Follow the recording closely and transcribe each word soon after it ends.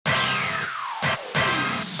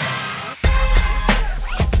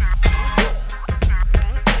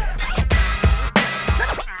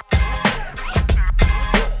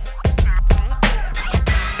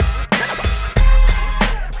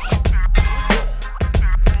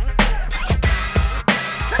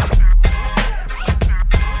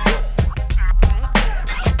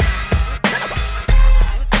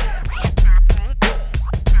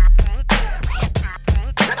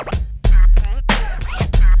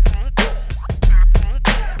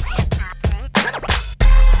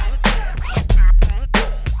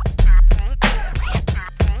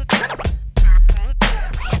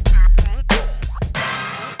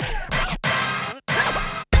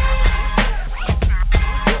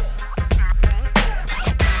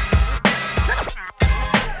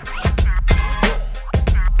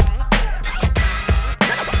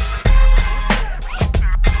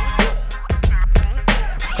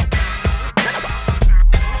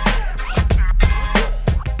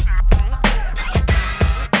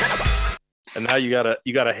And now you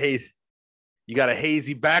got a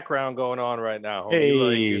hazy background going on right now. Homie.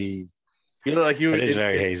 Hey, you look like you it is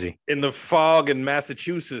very hazy in the fog in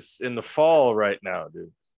Massachusetts in the fall right now,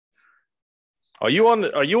 dude. Are you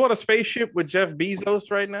on a spaceship with Jeff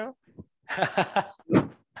Bezos right now?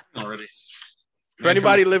 Already. For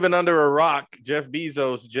anybody living under a rock, Jeff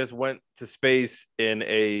Bezos just went to space in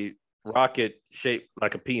a rocket shaped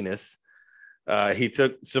like a penis. He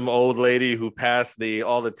took some old lady who passed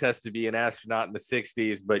all the tests to be an astronaut in the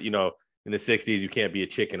 60s, but in the 60s you can't be a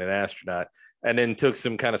chick and an astronaut. And then took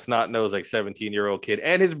some kind of snot-nosed like 17-year-old kid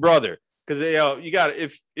and his brother. Because you got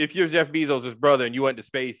if you're Jeff Bezos' brother and you went to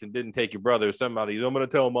space and didn't take your brother, I'm gonna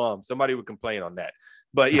tell mom. Somebody would complain on that.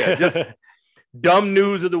 But yeah, just dumb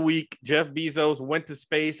news of the week. Jeff Bezos went to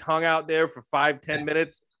space, hung out there for 5-10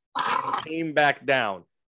 minutes, came back down.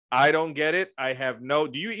 I don't get it. Do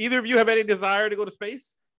you either of you have any desire to go to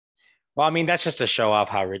space? Well, I mean, that's just to show off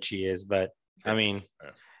how rich he is, but I mean,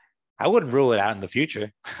 I wouldn't rule it out in the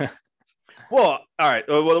future. Well, all right.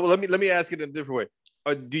 Well, let me ask it in a different way.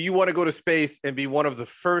 Do you want to go to space and be one of the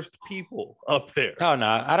first people up there? Oh no,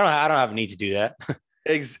 I don't have a need to do that.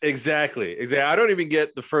 Exactly. I don't even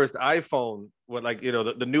get the first iPhone when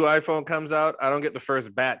the new iPhone comes out. I don't get the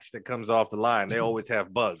first batch that comes off the line. They always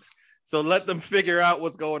have bugs. So let them figure out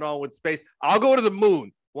what's going on with space. I'll go to the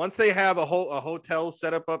moon once they have a hotel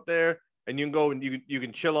set up there, and you can go and you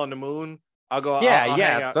can chill on the moon. I'll go.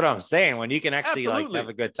 Yeah, that's what I'm saying. When you can actually have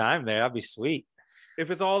a good time there, that'd be sweet. If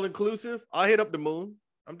it's all inclusive, I'll hit up the moon.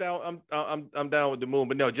 I'm down. I'm down with the moon.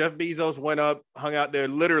 But no, Jeff Bezos went up, hung out there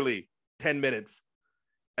literally 10 minutes,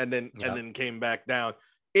 and then came back down.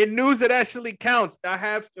 In news that actually counts, I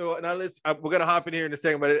have to. Now we're gonna hop in here in a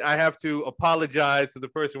second, but I have to apologize to the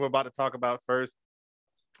person we're about to talk about first.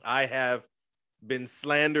 I have been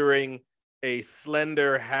slandering a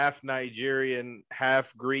slender, half Nigerian,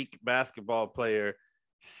 half Greek basketball player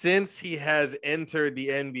since he has entered the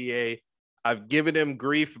NBA. I've given him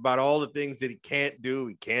grief about all the things that he can't do.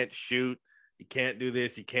 He can't shoot. He can't do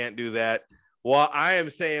this. He can't do that. Well, I am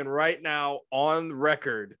saying right now on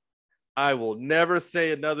record, I will never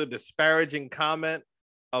say another disparaging comment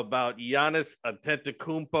about Giannis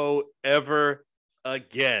Antetokounmpo ever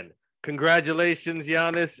again. Congratulations,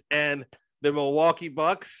 Giannis and the Milwaukee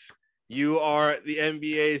Bucks. You are the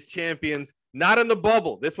NBA's champions, not in the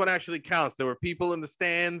bubble. This one actually counts. There were people in the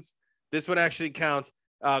stands. This one actually counts.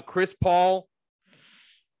 Chris Paul,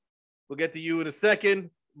 we'll get to you in a second,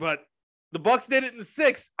 but the Bucks did it in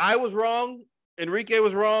 6. I was wrong. Enrique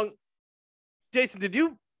was wrong. Jason, did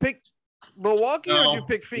you pick Milwaukee or did you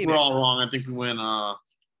pick Phoenix? We're all wrong. I think we went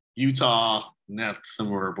Utah, Nets, and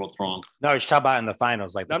we're both wrong. No, you're talking about in the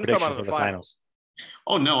finals, like the prediction for the finals.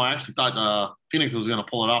 Oh, no, I actually thought Phoenix was going to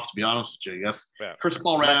pull it off, to be honest with you. Yes. Yeah. Chris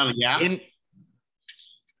Paul ran out of gas.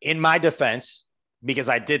 In my defense, because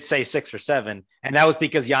I did say 6 or 7, and that was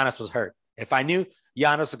because Giannis was hurt. If I knew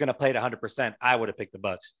Giannis was going to play at 100%, I would have picked the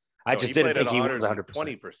Bucks. I just didn't think he was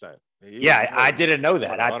 100%. 20%. Yeah, I didn't know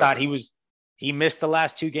that. I thought he missed the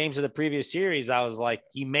last 2 games of the previous series. I was like,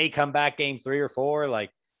 he may come back game 3 or 4,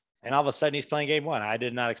 and all of a sudden he's playing game 1. I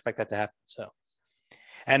did not expect that to happen. So,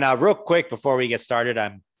 and real quick before we get started,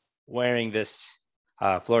 I'm wearing this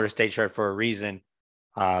Florida State shirt for a reason.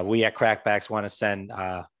 We at Crackbacks want to send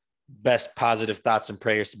best positive thoughts and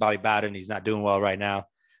prayers to Bobby Bowden. He's not doing well right now.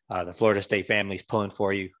 The Florida State family's pulling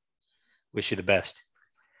for you. Wish you the best.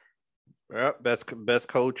 Yeah, best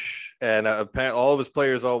coach, and all of his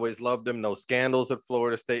players always loved him. No scandals at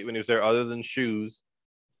Florida State when he was there, other than shoes.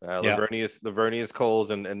 Lavernius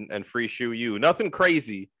Coles and Free Shoe U. Nothing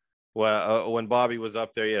crazy when Bobby was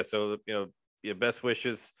up there. Yeah, so best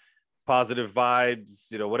wishes, positive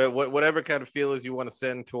vibes. Whatever kind of feelers you want to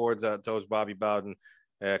send towards Bobby Bowden.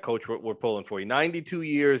 Coach, we're pulling for you. 92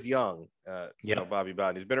 years young. Bobby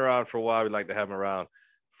Bowden. He's been around for a while. We'd like to have him around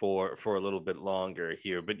for a little bit longer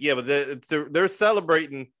here. But they're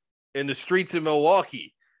celebrating in the streets of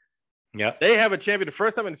Milwaukee. Yeah, they have a champion. The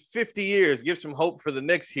first time in 50 years. Give some hope for the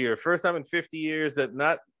Knicks here. First time in 50 years that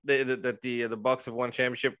the Bucks have won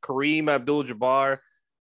championship. Kareem Abdul-Jabbar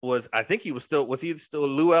was he still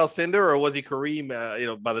Lou Alcindor, or was he Kareem?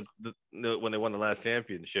 By when they won the last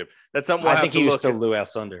championship. That's something I think he was still Lou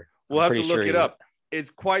Alcindor. We'll have to look it up. It's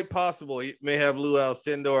quite possible he may have Lou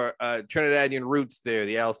Alcindor, Trinidadian roots there.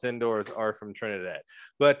 The Alcindors are from Trinidad.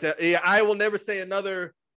 But I will never say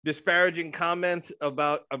another disparaging comment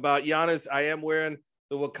about Giannis. I am wearing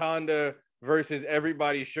the Wakanda versus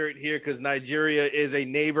everybody shirt here because Nigeria is a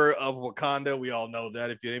neighbor of Wakanda. We all know that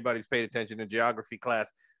if anybody's paid attention in geography class.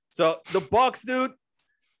 So the Bucks, dude,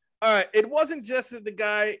 All right. It wasn't just that the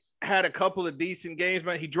guy had a couple of decent games,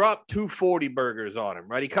 man. He dropped 240 burgers on him,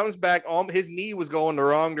 right? He comes back, his knee was going the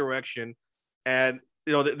wrong direction. And,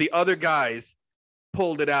 the other guys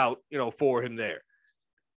pulled it out, for him there.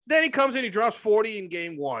 Then he comes in, he drops 40 in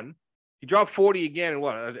game 1. He dropped 40 again in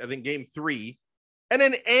I think game 3. And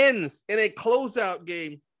then ends in a closeout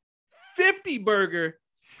game, 50 burger,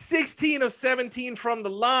 16 of 17 from the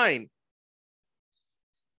line.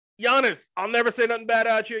 Giannis, I'll never say nothing bad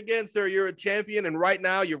about you again, sir. You're a champion, and right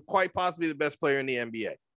now you're quite possibly the best player in the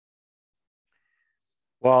NBA.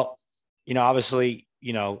 Well, obviously,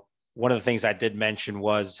 one of the things I did mention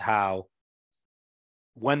was how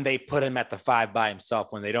when they put him at the 5 by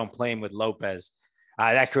himself, when they don't play him with Lopez,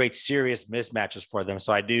 that creates serious mismatches for them.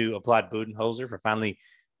 So I do applaud Budenholzer for finally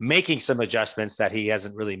making some adjustments that he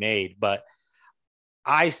hasn't really made. But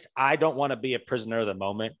I don't want to be a prisoner of the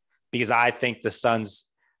moment, because I think the Suns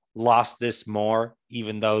lost this more,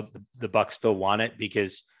 even though the Bucks still won it,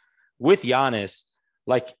 because with Giannis,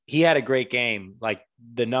 like, he had a great game. Like,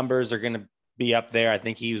 the numbers are going to be up there. I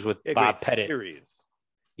think he was with Bob Pettit. Series.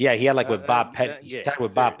 Yeah, he had with Bob Pettit. He's tied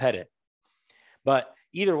with Bob Pettit. But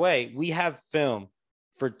either way, we have film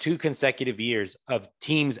for 2 consecutive years of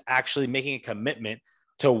teams actually making a commitment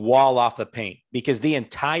to wall off the paint, because the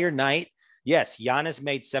entire night, yes, Giannis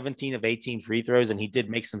made 17 of 18 free throws, and he did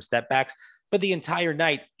make some step backs. But the entire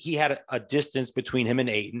night, he had a distance between him and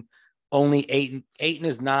Ayton. Only Ayton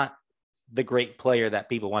is not the great player that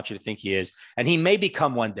people want you to think he is. And he may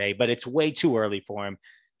become one day, but it's way too early for him.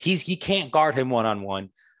 He can't guard him one-on-one.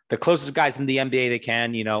 The closest guys in the NBA they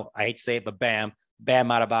can, I hate to say it, but Bam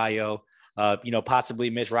Adebayo, possibly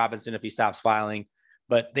Mitch Robinson if he stops filing.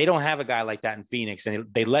 But they don't have a guy like that in Phoenix. And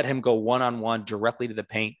they let him go one-on-one directly to the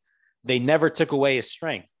paint. They never took away his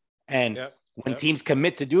strength. And when teams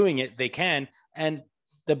commit to doing it, they can. And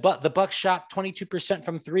the Bucks shot 22%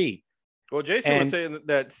 from 3. Well, Jason was saying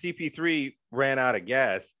that CP3 ran out of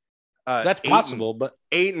gas. That's possible, but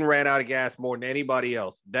Ayton ran out of gas more than anybody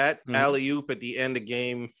else. That alley-oop at the end of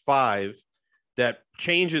game 5 that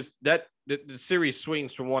changes that the series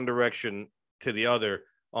swings from one direction to the other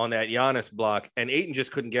on that Giannis block, and Ayton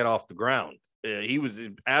just couldn't get off the ground. He was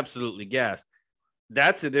absolutely gassed.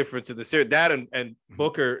 That's the difference in the series. That and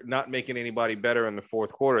Booker not making anybody better in the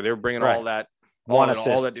fourth quarter. They're bringing all that one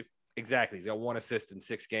assist. Exactly. He's got 1 assist in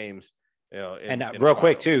 6 games. And real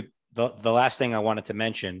quick too, the last thing I wanted to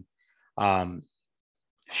mention.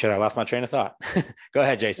 Should I lost my train of thought? Go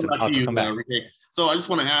ahead, Jason. I'll come back. So I just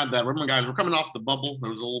want to add that, remember, guys, we're coming off the bubble. There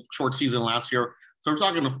was a little short season last year. So we're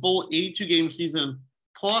talking a full 82-game season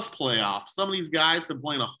plus playoffs. Some of these guys have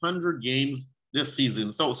played 100 games this season.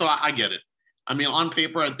 So I get it. I mean, on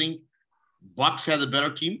paper, I think Bucks has a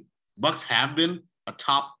better team. Bucks have been a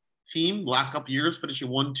top team the last couple of years, finishing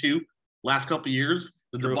 1-2 last couple of years.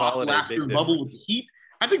 The debacle last year bubble with the Heat.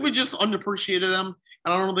 I think we just underappreciated them.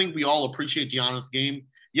 And I don't think we all appreciate Giannis' game.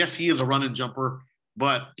 Yes, he is a run and jumper,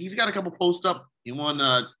 but he's got a couple post up. He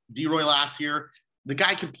won D-Roy last year. The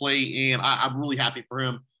guy can play, and I'm really happy for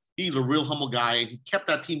him. He's a real humble guy, and he kept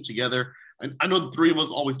that team together. And I know the three of us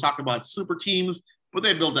always talk about super teams, but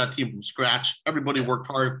they built that team from scratch. Everybody worked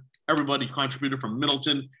hard. Everybody contributed, from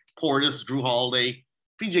Middleton, Portis, Drew Holiday,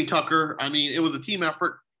 PJ Tucker. I mean, it was a team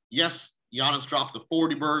effort. Yes, Giannis dropped the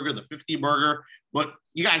 40 burger, the 50 burger, but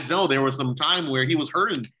you guys know there was some time where he was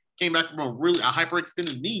hurt and came back from a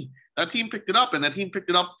hyperextended knee. That team picked it up, and that team picked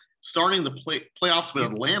it up starting the playoffs with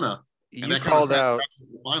Atlanta. You called out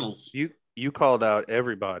finals. You called out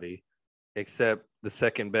everybody except the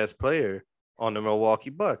second best player on the Milwaukee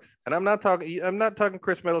Bucks. And I'm not talking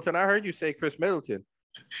Chris Middleton. I heard you say Chris Middleton,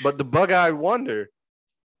 but the bug-eyed wonder,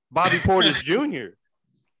 Bobby Portis Jr.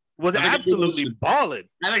 was absolutely balling.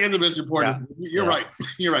 I think I mentioned Portis. You're right.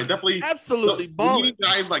 You're right. Definitely absolutely balling. You need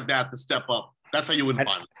guys like that to step up. That's how you win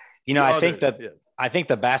finals. You know, I think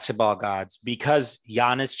the basketball gods, because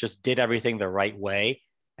Giannis just did everything the right way,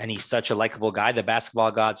 and he's such a likable guy, the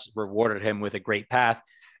basketball gods rewarded him with a great path.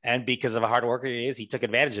 And because of how hard worker he is, he took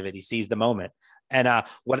advantage of it. He seized the moment. And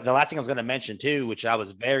the last thing I was going to mention too, which I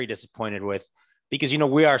was very disappointed with, because, you know,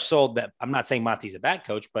 we are sold that, I'm not saying Monty's a bad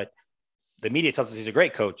coach, but the media tells us he's a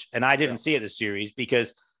great coach. And I didn't see it this series,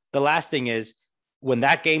 because the last thing is, when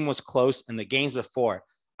that game was close and the games before,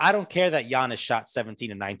 I don't care that Giannis shot 17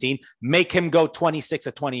 and 19. Make him go 26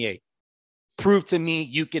 or 28. Prove to me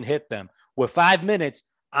you can hit them. With 5 minutes,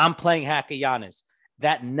 I'm playing hack of Giannis.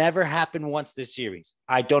 That never happened once this series.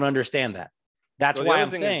 I don't understand that. That's why I'm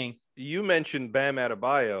saying. You mentioned Bam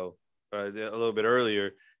Adebayo a little bit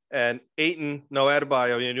earlier, and Ayton, no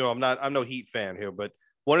Adebayo. You know, I'm no Heat fan here, but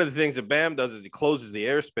one of the things that Bam does is he closes the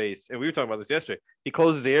airspace, and we were talking about this yesterday. He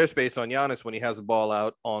closes the airspace on Giannis when he has the ball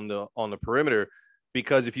out on the perimeter,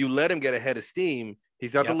 because if you let him get ahead of steam,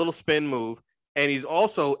 he's got the little spin move, and he's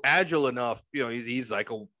also agile enough. He's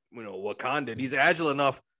like a Wakandan. He's agile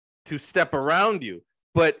enough to step around you.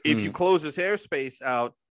 But if you close his airspace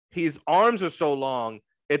out, his arms are so long,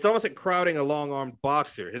 it's almost like crowding a long-armed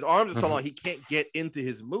boxer. His arms are so long, he can't get into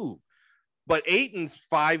his move. But Ayton's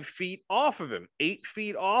 5 feet off of him, 8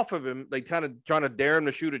 feet off of him, like kind of trying to dare him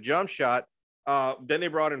to shoot a jump shot. Then they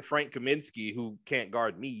brought in Frank Kaminsky, who can't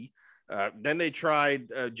guard me. Then they tried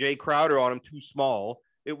Jay Crowder on him, too small.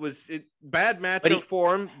 It was bad matchup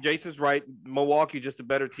for him. Jason's right. Milwaukee just a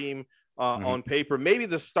better team on paper. Maybe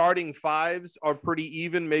the starting fives are pretty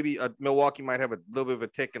even. Maybe Milwaukee might have a little bit of a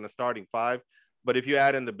tick in the starting five. But if you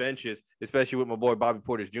add in the benches, especially with my boy Bobby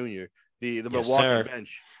Portis Jr., the Milwaukee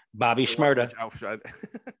bench. Bobby Schmerda.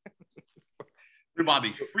 Free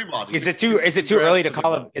Bobby. Is it too early to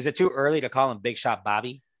call him? Is it too early to call him Big Shot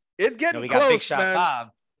Bobby? It's getting close, got Big Shot man. Bob.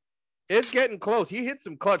 It's getting close. He hit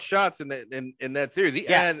some clutch shots in that series.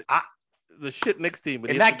 And the shit Knicks team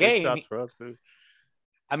in that game. Shots for us too.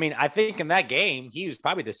 I mean, I think in that game he was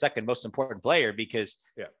probably the second most important player because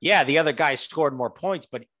the other guys scored more points,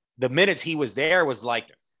 but the minutes he was there was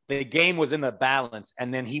like the game was in the balance,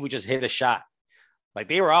 and then he would just hit a shot. Like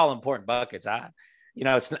they were all important buckets.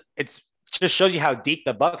 It's just shows you how deep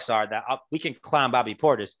the Bucks are. That we can clown Bobby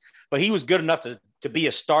Portis, but he was good enough to be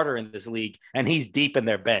a starter in this league, and he's deep in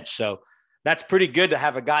their bench. So that's pretty good to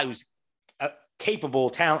have a guy who's capable,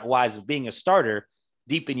 talent-wise, of being a starter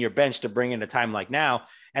deep in your bench to bring in a time like now.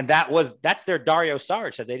 And that's their Dario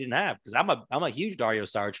Saric that they didn't have, because I'm a huge Dario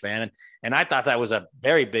Saric fan, and I thought that was a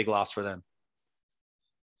very big loss for them.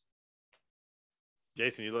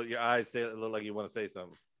 Jason, your eyes look like you want to say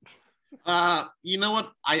something. You know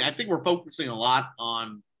what? I think we're focusing a lot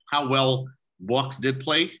on how well Bucks did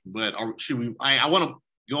play, but should we? I want to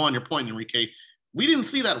go on your point, Enrique. We didn't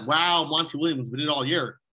see that wow Monty Williams we did all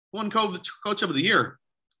year. Won coach of the year.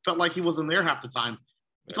 Felt like he wasn't there half the time.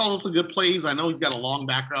 He called us good plays. I know he's got a long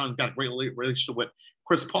background. He's got a great relationship with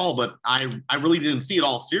Chris Paul, but I really didn't see it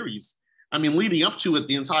all series. I mean, leading up to it,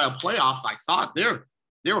 the entire playoffs, I saw it there.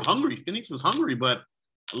 They were hungry. Phoenix was hungry, but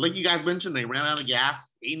like you guys mentioned, they ran out of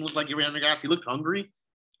gas. Ayton looked like he ran out of gas. He looked hungry.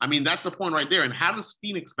 I mean, that's the point right there. And how does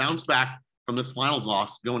Phoenix bounce back from this finals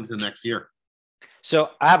loss going into the next year?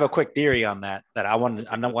 So I have a quick theory on that I want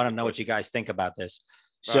to know what you guys think about this.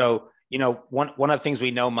 Right. So, one of the things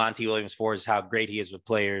we know Monty Williams for is how great he is with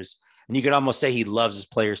players. And you could almost say he loves his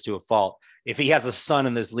players to a fault. If he has a son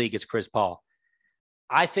in this league, it's Chris Paul.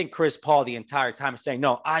 I think Chris Paul the entire time is saying,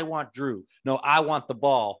 no, I want Drew. No, I want the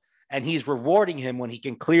ball. And he's rewarding him when he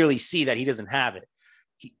can clearly see that he doesn't have it.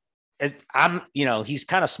 He's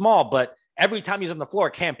kind of small, but every time he's on the floor,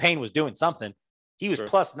 Campaign was doing something. He was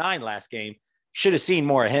 +9 last game. Should have seen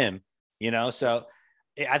more of him, So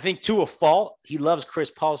I think to a fault, he loves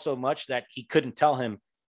Chris Paul so much that he couldn't tell him,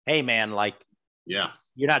 hey, man, you're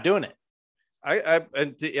not doing it.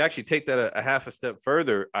 And to actually take that a half a step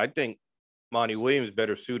further, I think Monty Williams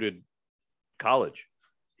better suited college.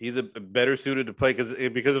 He's a better suited to play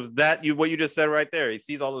because of that. What you just said right there. He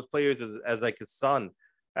sees all those players as like his son.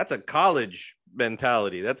 That's a college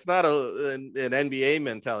mentality. That's not an NBA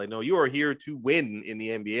mentality. No, you are here to win in the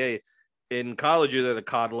NBA. In college, you're there to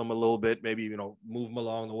coddle him a little bit, maybe move him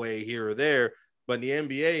along the way here or there. But in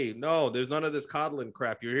the NBA, no, there's none of this coddling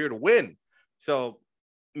crap. You're here to win. So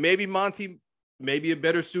maybe Monty, maybe a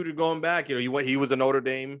better suited going back. He was a Notre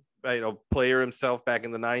Dame player himself back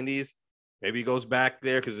in the 90s. Maybe he goes back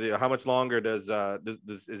there because how much longer does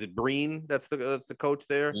is it Breen? That's the coach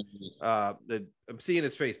there. Mm-hmm. I'm seeing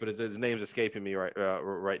his face, but his name's escaping me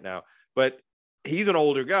right now. But he's an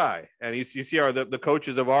older guy, and you see the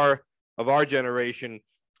coaches of our generation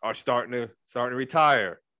are starting to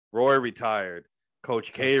retire. Roy retired,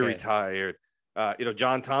 Coach K retired.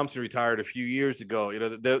 John Thompson retired a few years ago.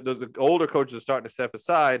 The older coaches are starting to step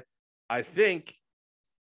aside. I think.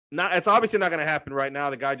 It's obviously not going to happen right now.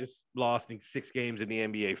 The guy just lost in 6 games in the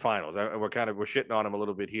NBA Finals. We're shitting on him a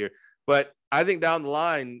little bit here, but I think down the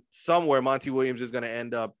line somewhere Monty Williams is going to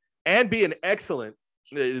end up and be an excellent.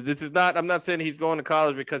 I'm not saying he's going to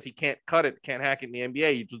college because he can't cut it, can't hack it in the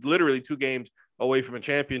NBA. He was literally 2 games away from a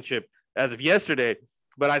championship as of yesterday,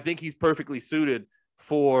 but I think he's perfectly suited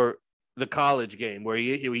for the college game where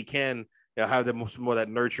he can. Have more that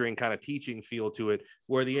nurturing kind of teaching feel to it,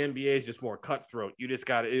 where the NBA is just more cutthroat. You just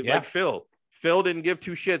got it. Like Phil didn't give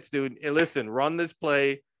 2 shits, dude. Hey, listen, run this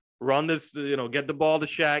play, get the ball to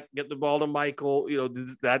Shaq, get the ball to Michael.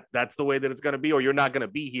 That's the way that it's going to be, or you're not going to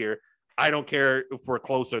be here. I don't care if we're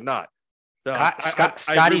close or not. So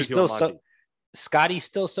Scotty's still so. Scotty's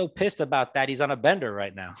still so pissed about that. He's on a bender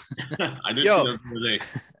right now. I did see that the other day.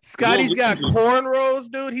 Scotty's got cornrows,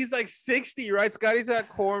 dude. He's like 60, right? Scotty's got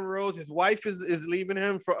cornrows. His wife is leaving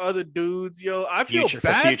him for other dudes. Yo, I feel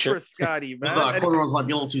bad for Scotty, man. Cornrows might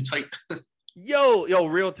be a little too tight. Yo,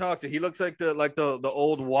 real talk. He looks like the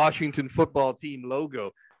old Washington football team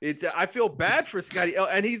logo. I feel bad for Scotty. Oh,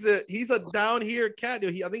 and he's a down here cat.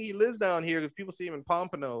 I think he lives down here because people see him in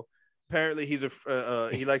Pompano. Apparently, he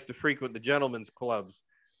likes to frequent the gentlemen's clubs.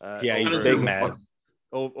 Yeah, he's a big man.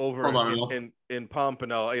 Over in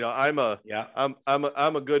Pompano. You know, I'm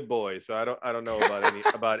a good boy, so I don't know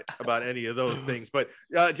about any of those things. But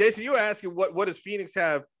Jason, you were asking what does Phoenix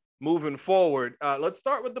have moving forward? Let's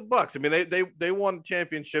start with the Bucks. I mean, they won the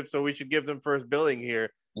championship, so we should give them first billing here.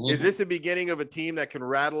 Mm-hmm. Is this the beginning of a team that can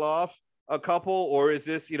rattle off a couple, or is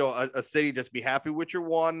this a city just be happy with your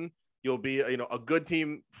one? You'll be, a good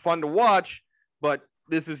team, fun to watch, but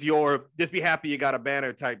just be happy you got a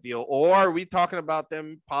banner type deal. Or are we talking about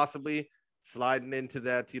them possibly sliding into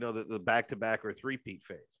that, the back-to-back or three-peat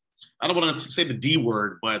phase? I don't want to say the D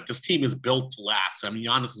word, but this team is built to last. I mean,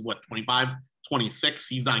 Giannis is 25, 26.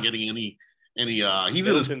 He's not getting any he's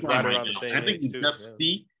in his prime right now. I think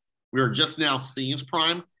we are just now seeing his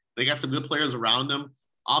prime. They got some good players around them.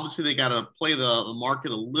 Obviously, they got to play the market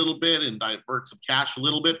a little bit and divert some cash a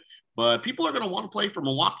little bit. But people are going to want to play for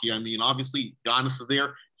Milwaukee. I mean, obviously, Giannis is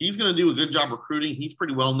there. He's going to do a good job recruiting. He's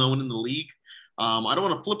pretty well known in the league. I don't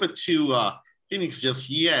want to flip it to Phoenix just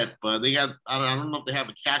yet, but they got – I don't know if they have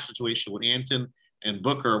a cash situation with Anton and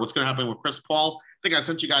Booker. What's going to happen with Chris Paul? I think I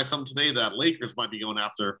sent you guys something today that Lakers might be going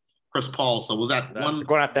after Chris Paul. So was that one –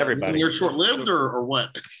 going after everybody. You're short-lived or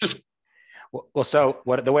what? Well, so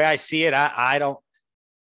the way I see it, I don't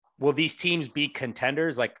 – will these teams be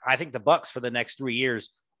contenders? Like, I think the Bucks for the next 3 years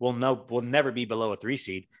 – will never be below a 3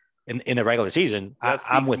 seed in the regular season.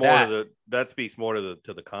 I'm with that. That speaks more to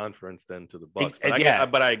the conference than to the Bucks.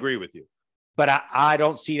 But I agree with you. But I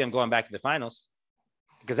don't see them going back to the finals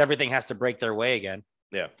because everything has to break their way again.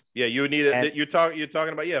 Yeah. You would need it. You're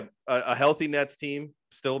talking about a healthy Nets team,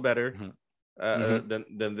 still better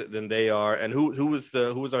than they are. And who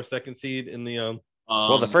was our second seed in the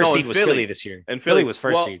the first seed was Philly this year, and Philly was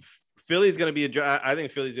first seed. Philly's going to be I think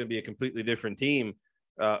Philly's going to be a completely different team.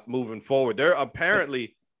 Moving forward,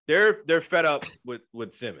 they're fed up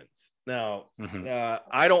with Simmons now.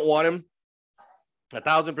 I don't want him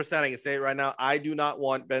 1,000%. I can say it right now. I do not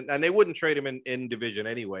want Ben, and they wouldn't trade him in division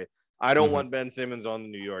anyway. I don't want Ben Simmons on the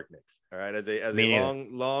New York Knicks. All right, as a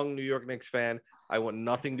long New York Knicks fan, I want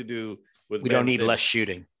nothing to do with. We don't need less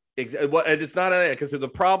shooting. Exactly. Well, it's not that because the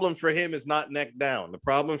problem for him is not neck down. The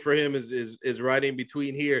problem for him is right in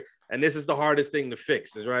between here, and this is the hardest thing to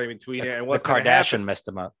fix. Is right in between here. And what's Kardashian messed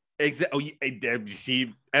him up. Exactly. You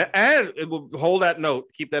see, and we'll hold that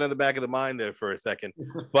note. Keep that in the back of the mind there for a second.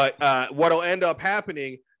 But what'll end up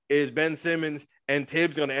happening is Ben Simmons and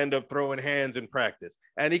Tibbs going to end up throwing hands in practice,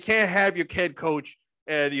 and he can't have your head coach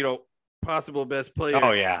and possible best player.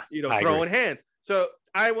 Oh yeah, throwing hands. So.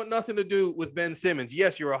 I want nothing to do with Ben Simmons.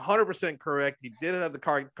 Yes, you're 100% correct. He did have the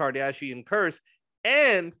Kardashian curse.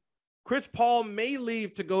 And Chris Paul may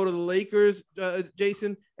leave to go to the Lakers,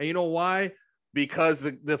 Jason. And you know why? Because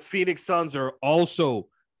the Phoenix Suns are also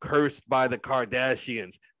cursed by the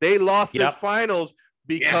Kardashians. They lost the finals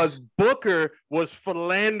because Booker was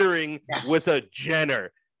philandering with a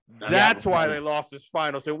Jenner. That's why they lost this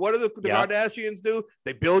final. So what do the Kardashians do?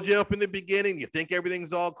 They build you up in the beginning. You think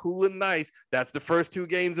everything's all cool and nice. That's the first 2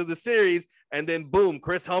 games of the series. And then boom,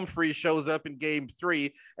 Chris Humphries shows up in game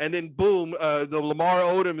 3. And then boom, the Lamar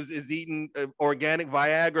Odom is eating organic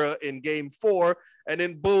Viagra in game 4. And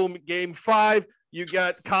then boom, game 5, you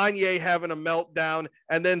got Kanye having a meltdown.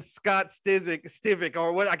 And then Scott Stivic,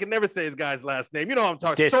 or what? I can never say his guy's last name. You know what I'm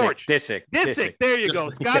talking about. Disick. There you go.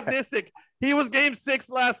 Scott Disick. He was game 6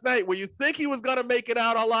 last night where you think he was going to make it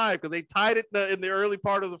out alive because they tied it in the early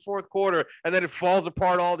part of the 4th quarter, and then it falls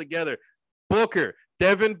apart altogether.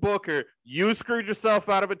 Devin Booker, you screwed yourself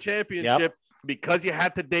out of a championship because you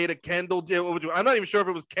had to date a Kendall. I'm not even sure if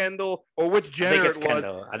it was Kendall or which Jenner it was.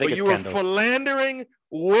 I think you were philandering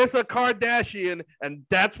with a Kardashian, and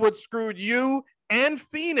that's what screwed you and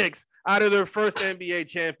Phoenix out of their first NBA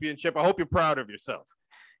championship. I hope you're proud of yourself.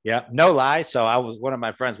 Yeah, no lie. So I was one of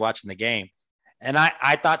my friends watching the game, and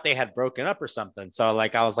I thought they had broken up or something. So I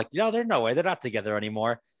was like, there's no way they're not together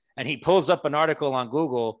anymore. And he pulls up an article on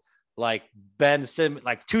Google, like Ben Simmons,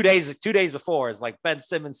 like 2 days before, is like Ben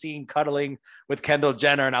Simmons seen cuddling with Kendall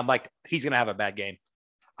Jenner, and I'm like, he's gonna have a bad game.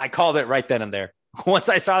 I called it right then and there. Once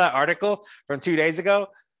I saw that article from 2 days ago,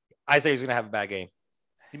 I said he's gonna have a bad game.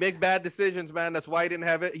 He makes bad decisions, man. That's why he didn't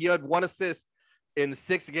have it. He had 1 assist in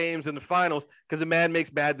 6 games in the finals because the man makes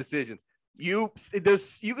bad decisions. You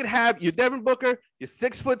could have your Devin Booker, you're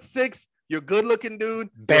 6'6", you're a good-looking dude,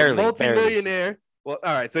 barely, you're a multi-millionaire. Well,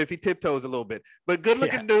 all right, so if he tiptoes a little bit, but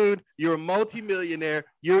good-looking dude, you're a multi-millionaire.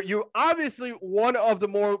 You're obviously one of the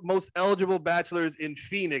most eligible bachelors in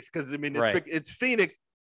Phoenix because, I mean, it's Phoenix.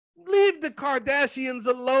 Leave the Kardashians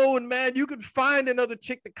alone, man. You could find another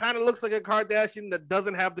chick that kind of looks like a Kardashian that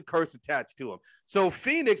doesn't have the curse attached to him. So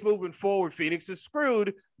Phoenix, moving forward, Phoenix is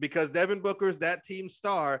screwed because Devin Booker's that team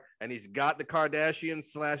star, and he's got the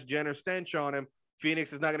Kardashian/Jenner stench on him.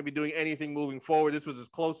 Phoenix is not going to be doing anything moving forward. This was as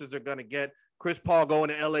close as they're going to get. Chris Paul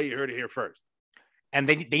going to LA, you heard it here first. And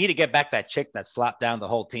they need to get back that chick that slapped down the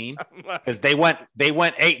whole team because they went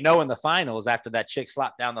 8-0 in the finals after that chick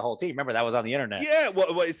slapped down the whole team. Remember, that was on the internet. Yeah,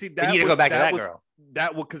 well see, that they need to go back to that girl.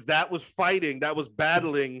 That was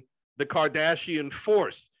battling the Kardashian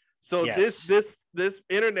force. So yes. this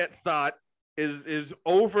internet thought is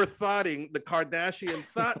overthoughting the Kardashian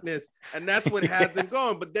thoughtness, and that's what had them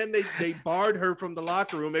going. But then they barred her from the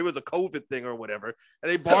locker room. It was a COVID thing or whatever,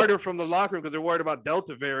 and they barred her from the locker room because they're worried about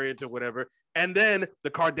Delta variant or whatever. And then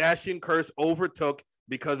the Kardashian curse overtook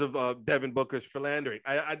because of Devin Booker's philandering.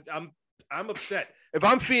 I'm upset. If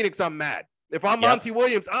I'm Phoenix, I'm mad. If I'm Monty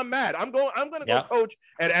Williams, I'm mad. I'm going to go coach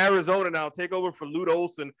at Arizona now, take over for Lute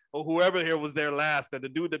Olson or whoever here was there last, and the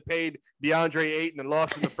dude that paid DeAndre Ayton and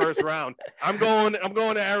lost in the first round. I'm going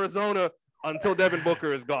to Arizona until Devin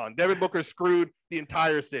Booker is gone. Devin Booker screwed the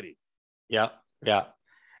entire city. Yeah.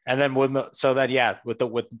 And then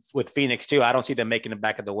with Phoenix too, I don't see them making it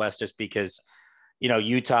back in the West just because,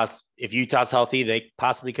 if Utah's healthy, they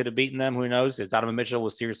possibly could have beaten them. Who knows? As Donovan Mitchell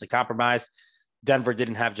was seriously compromised. Denver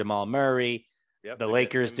didn't have Jamal Murray. Yep, the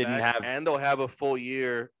Lakers didn't have. And they'll have a full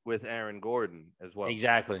year with Aaron Gordon as well.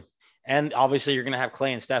 Exactly. And obviously you're going to have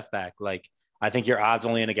Clay and Steph back. Like, I think your odds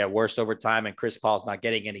only going to get worse over time, and Chris Paul's not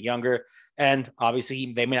getting any younger. And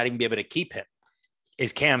obviously they may not even be able to keep him.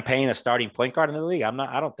 Is Cam Payne a starting point guard in the league?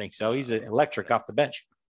 I don't think so. He's electric off the bench.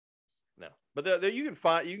 No, but you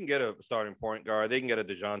can get a starting point guard. They can get a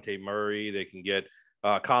DeJounte Murray. They can get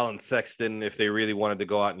Colin Sexton if they really wanted to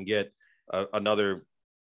go out and get another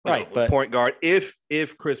point guard if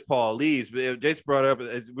Chris Paul leaves. But Jason brought up,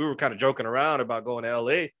 we were kind of joking around about going to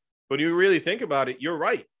LA, but you really think about it, you're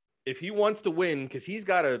right. If he wants to win, because he's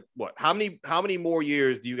got how many more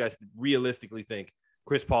years do you guys realistically think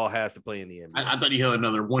Chris Paul has to play in the NBA? I thought he had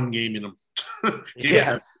another 1 game in him.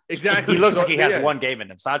 Yeah, exactly. He looks like he has 1 game in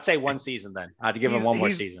him. So I'd say 1 season then. I'd give him 1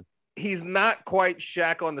 more season. He's not quite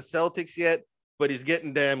Shaq on the Celtics yet, but he's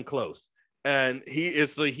getting damn close. And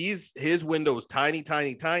his window is tiny.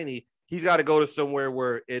 He's got to go to somewhere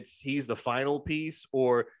where he's the final piece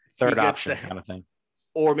or third option kind of thing,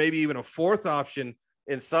 or maybe even a 4th option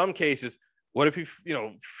in some cases. What if he,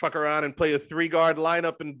 fuck around and play a 3-guard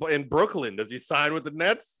lineup in Brooklyn? Does he sign with the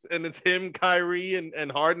Nets and it's him, Kyrie,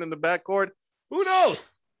 and Harden in the backcourt? Who knows?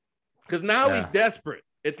 Because now he's desperate.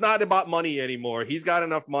 It's not about money anymore. He's got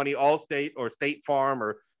enough money, Allstate or State Farm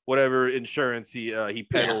or whatever insurance he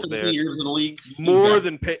peddles there. Years in the league.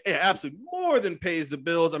 Absolutely more than pays the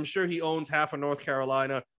bills. I'm sure he owns half of North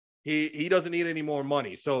Carolina. He doesn't need any more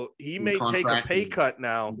money, so he may take a pay cut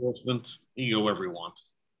now. He can go wherever he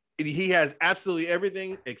wants. He has absolutely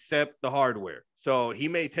everything except the hardware, so he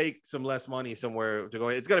may take some less money somewhere to go.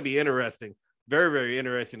 It's going to be interesting, very, very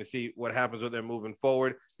interesting to see what happens with them moving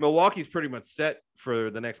forward. Milwaukee's pretty much set for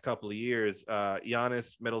the next couple of years.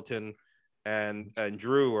 Giannis, Middleton, and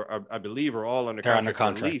Drew, I believe, are all under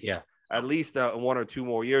contract. At least 1 or 2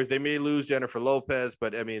 more years. They may lose Jennifer Lopez,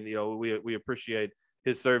 but I mean, we appreciate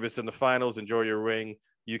his service in the finals. Enjoy your ring.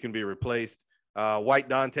 You can be replaced. White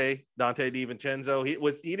Dante DiVincenzo.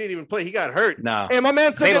 He didn't even play. He got hurt. No. Hey, my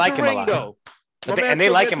man still they gets like the him ring, though. And they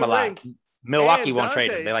like him a lot. Milwaukee won't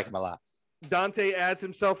trade him. They like him a lot. Dante adds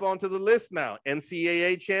himself onto the list now.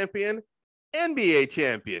 NCAA champion, NBA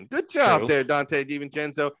champion. Good job there, Dante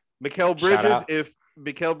DiVincenzo.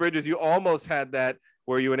 Mikal Bridges, you almost had that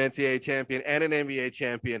where you an NCAA champion and an NBA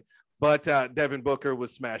champion, but Devin Booker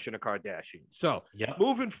was smashing a Kardashian. So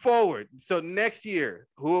moving forward, so next year,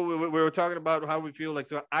 we were talking about how we feel like.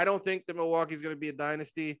 So I don't think that Milwaukee's going to be a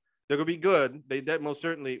dynasty. They're going to be good. They most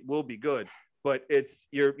certainly will be good, but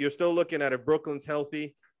you're still looking at if Brooklyn's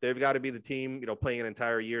healthy. They've got to be the team, playing an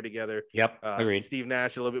entire year together. Yep, agreed. Steve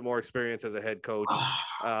Nash, a little bit more experience as a head coach.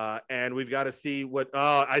 And we've got to see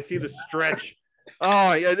I see the stretch.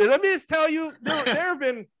 Oh, yeah. Let me just tell you, there have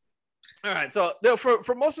been – all right, so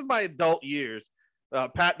for most of my adult years,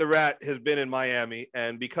 Pat the Rat has been in Miami.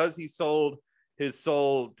 And because he sold his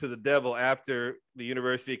soul to the devil after the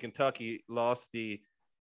University of Kentucky lost the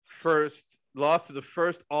lost to the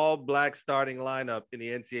first all-black starting lineup in the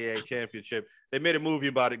NCAA championship. They made a movie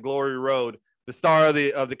about it, Glory Road. The star of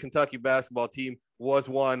the Kentucky basketball team was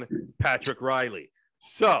one Patrick Riley.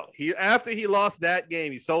 So after he lost that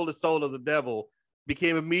game, he sold his soul to the devil,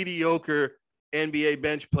 became a mediocre NBA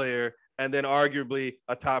bench player, and then arguably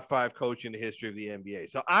a top 5 coach in the history of the NBA.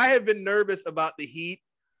 So I have been nervous about the Heat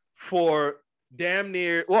for damn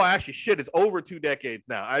near, it's over 2 decades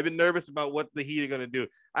now. I've been nervous about what the Heat are going to do.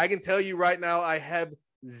 I can tell you right now, I have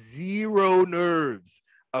zero nerves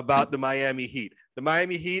about the Miami Heat. The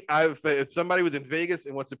Miami Heat, if somebody was in Vegas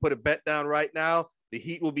and wants to put a bet down right now, the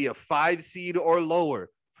Heat will be a 5 seed or lower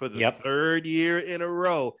for the third year in a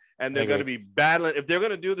row. And they're going to be battling. If they're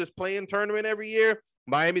going to do this play-in tournament every year,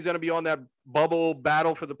 Miami's going to be on that bubble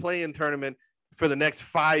battle for the play-in tournament for the next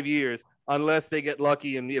 5 years, unless they get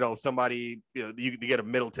lucky and, somebody, you get a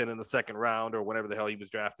Middleton in the second round or whatever the hell he was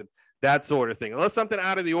drafted, that sort of thing. Unless something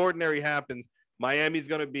out of the ordinary happens, Miami's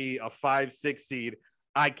going to be a 5-6 seed.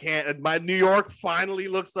 My New York finally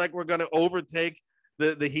looks like we're going to overtake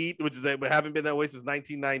the Heat, which is that we haven't been that way since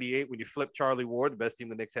 1998 when you flipped Charlie Ward, the best team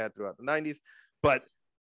the Knicks had throughout the 90s. But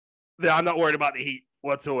I'm not worried about the Heat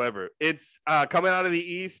whatsoever. It's coming out of the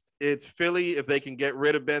East. It's Philly. If they can get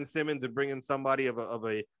rid of Ben Simmons and bring in somebody of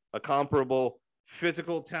a comparable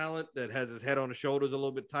physical talent that has his head on his shoulders a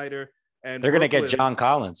little bit tighter, and they're going to get John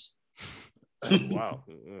Collins. Wow,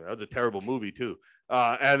 that was a terrible movie too.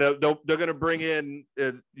 And they're going to bring in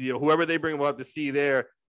whoever they bring. We'll have to see there.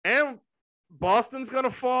 And Boston's going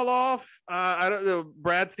to fall off. I don't know.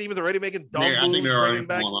 Brad Stevens already making dumb moves, bringing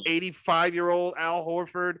back 85-year-old Al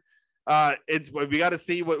Horford. We got to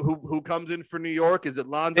see who comes in for New York. Is it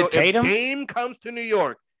Lonzo? If Dame comes to New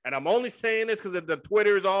York, and I'm only saying this because the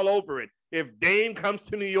Twitter is all over it. If Dame comes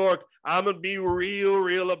to New York, I'm gonna be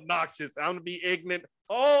real obnoxious. I'm gonna be ignorant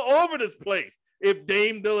all over this place. If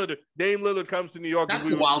Dame Lillard comes to New York, that's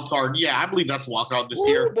a wild card. Yeah, I believe that's a wild card this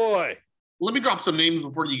year. Boy. Let me drop some names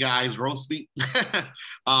before you guys roast me.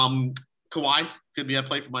 Kawhi could be at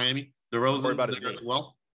play for Miami. DeRozan as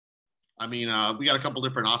well. I mean, we got a couple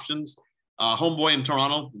different options. Homeboy in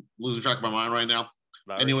Toronto, losing track of my mind right now.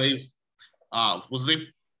 Lowry. Anyways, what's his name?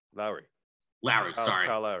 Lowry, sorry.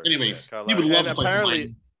 Kyle Lowry. Anyways, Kyle he Lowry. would love to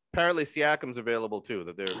play apparently Siakam's available too.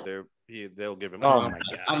 That they'll give him. Oh my God.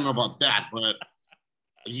 I don't know about that, but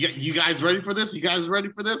you guys ready for this?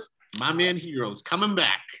 My man Hero's coming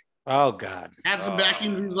back. Oh God. Had some back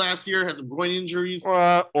injuries last year. Had some groin injuries.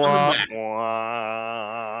 He'll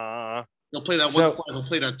play that one spot. He'll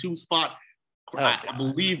play that 2 spot. I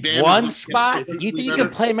believe Bam one spot. You think you can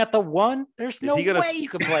play him at the 1? There's no way you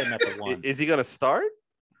can play him at the 1. Is he going to start?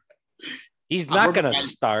 He's not going to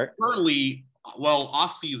start. Currently,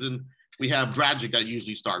 off season we have Dragic that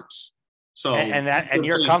usually starts. So and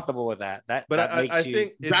you're comfortable with that. But I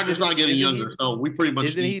think Dragic's not getting younger, so we pretty much.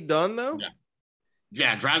 Isn't he done though?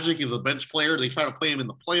 Yeah. Dragic is a bench player. They try to play him in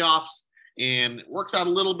the playoffs, and it works out a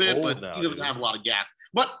little bit, but he doesn't have a lot of gas.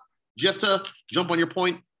 But just to jump on your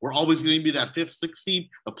point, we're always going to be that 5th, 6th seed,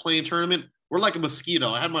 a play-in tournament. We're like a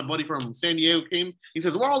mosquito. I had my buddy from San Diego came. He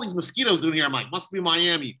says, "What are all these mosquitoes doing here?" I'm like, "Must be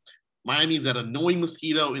Miami." Miami is that annoying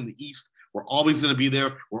mosquito in the East. We're always going to be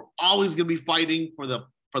there. We're always going to be fighting for the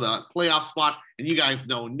playoff spot. And you guys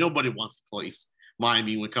know nobody wants to place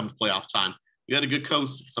Miami when it comes playoff time. We had a good coach,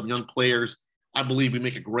 some young players. I believe we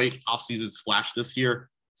make a great offseason splash this year.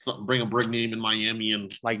 Bring a big name in Miami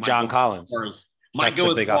and like John Collins. Might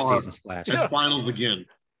go big offseason splash. It's finals again.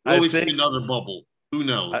 Always see another bubble. Who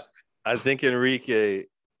knows? I think Enrique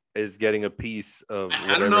is getting a piece of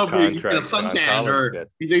whatever I don't know if he's contract John Collins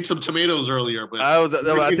gets. He ate some tomatoes earlier, but I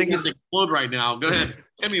think he's explode right now. Go ahead,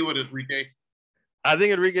 tell me what Enrique. I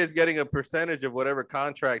think Enrique is getting a percentage of whatever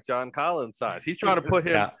contract John Collins signs. He's trying to put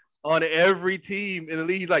him on every team in the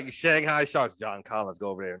league. He's like Shanghai Sharks. John Collins go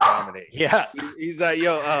over there and dominate. Yeah, he's like,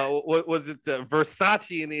 what was it?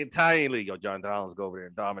 Versace in the Italian league. John Collins go over there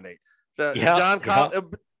and dominate. So John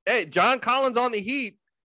Collins on the Heat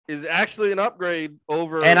is actually an upgrade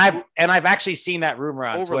over. And I've actually seen that rumor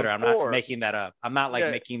on Twitter. I'm not making that up. I'm not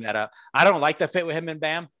making that up. I don't like the fit with him and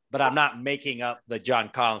Bam, but I'm not making up the John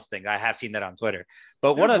Collins thing. I have seen that on Twitter.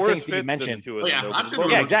 But one of the things that you mentioned,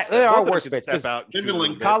 exactly, there are worse fits.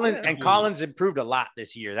 Collins improved a lot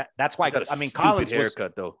this year. That's why. I mean, Collins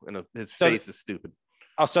haircut though, and his face is stupid.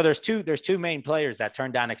 Oh, so there's two main players that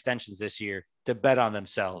turned down extensions this year to bet on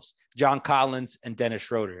themselves: John Collins and Dennis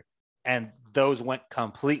Schroeder. And those went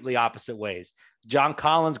completely opposite ways. John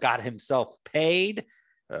Collins got himself paid,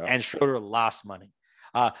 and Schroeder lost money.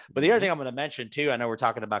 But the other thing I'm going to mention too, I know we're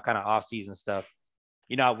talking about kind of off-season stuff.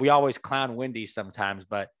 We always clown Wendy sometimes,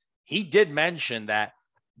 but he did mention that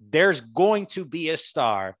there's going to be a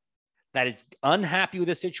star that is unhappy with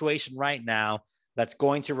the situation right now that's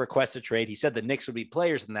going to request a trade. He said the Knicks would be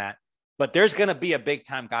players in that, but there's going to be a big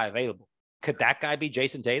time guy available. Could that guy be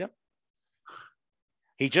Jason Tatum?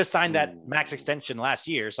 He just signed that max extension last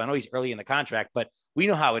year, so I know he's early in the contract, but we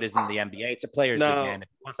know how it is in the NBA. It's a player's game. If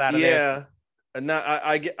he wants out of there. No,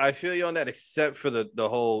 I feel you on that, except for the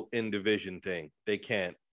whole in division thing. They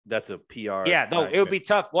can't. That's a PR. Yeah, no, it would be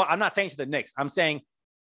tough. Well, I'm not saying to the Knicks. I'm saying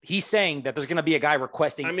he's saying that there's going to be a guy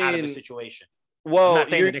requesting out of the situation. Well, I'm not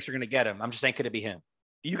saying the Knicks are going to get him. I'm just saying, could it be him?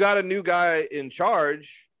 You got a new guy in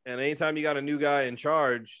charge, and anytime you got a new guy in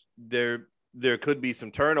charge, there could be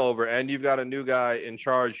some turnover, and you've got a new guy in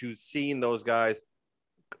charge who's seen those guys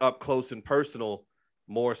up close and personal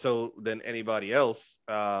more so than anybody else.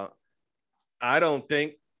 I don't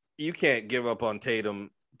think you can't give up on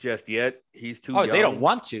Tatum just yet. He's too young. They don't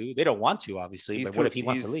want to. They don't want to, obviously. But what if he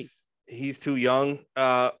wants to leave? He's too young.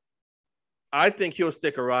 I think he'll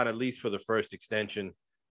stick around at least for the first extension.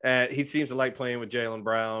 And he seems to like playing with Jaylen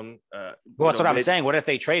Brown. Well, that's what I'm saying. What if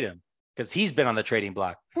they trade him? Because he's been on the trading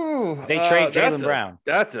block. They trade Jaylen Brown.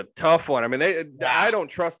 That's a tough one. I mean, I don't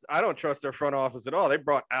trust their front office at all. They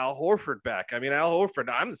brought Al Horford back. I mean, Al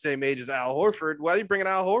Horford, I'm the same age as Al Horford. Why are you bringing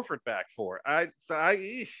Al Horford back for?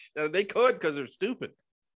 They could, because they're stupid.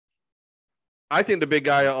 I think the big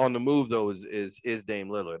guy on the move though is Dame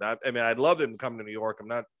Lillard. I mean, I'd love him to come to New York. I'm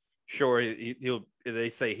not sure he'll. They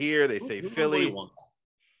say here, they say Philly.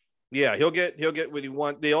 Yeah, he'll get what he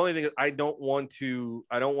wants. The only thing is I don't want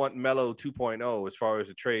Melo 2.0 as far as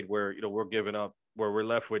a trade where we're giving up, where we're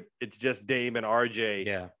left with it's just Dame and RJ.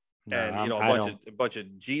 Yeah. And a bunch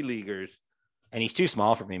of G leaguers. And he's too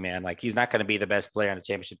small for me, man. Like, he's not going to be the best player on the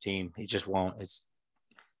championship team. He just won't.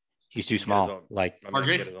 He's too small. Like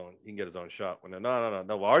RJ, he can get his own shot. No.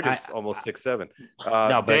 Well, RJ's almost 6'7".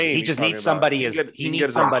 No, but Dame, he just needs somebody as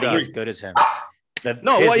good as him.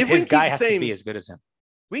 His guy has to be as good as him.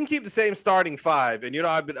 We can keep the same starting five, and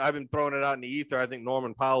I've been throwing it out in the ether. I think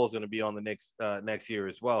Norman Powell is going to be on the Knicks next year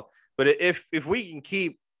as well. But if we can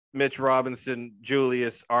keep Mitch Robinson,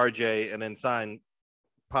 Julius, RJ, and then sign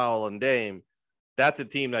Powell and Dame, that's a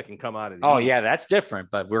team that can come out of the East. Yeah, that's different.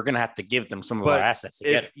 But we're going to have to give them some of our assets to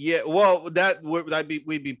get it. Yeah, well,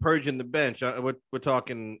 we'd be purging the bench. We're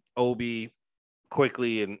talking Obi,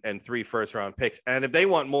 quickly, and 3 first-round picks. And if they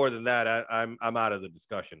want more than that, I'm out of the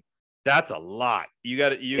discussion. That's a lot. You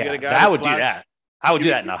got a guy that would do that. I would do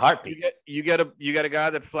that in a heartbeat. You got a guy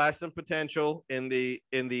that flashed some potential in the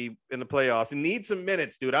playoffs and needs some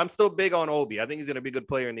minutes, dude. I'm still big on Obi. I think he's going to be a good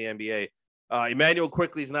player in the NBA. Emmanuel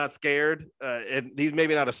Quickly's not scared, and he's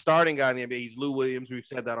maybe not a starting guy in the NBA. He's Lou Williams. We've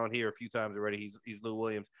said that on here a few times already. He's Lou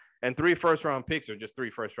Williams. And 3 first-round picks are just 3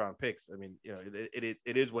 first-round picks. I mean, it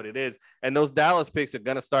is what it is. And those Dallas picks are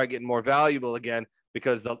going to start getting more valuable again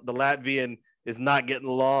because the Latvian is not getting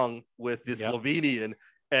along with the Slovenian.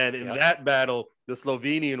 And in that battle, the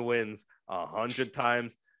Slovenian wins 100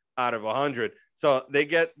 times out of 100. So they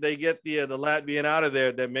get the Latvian out of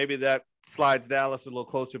there. Then maybe that slides Dallas a little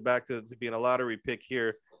closer back to being a lottery pick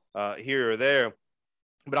here or there.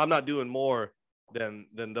 But I'm not doing more than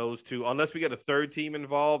those two, unless we get a third team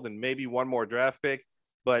involved and maybe one more draft pick.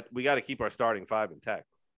 But we got to keep our starting 5 intact.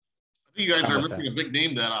 I think you guys are missing a big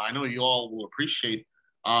name that I know you all will appreciate.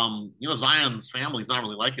 Zion's family's not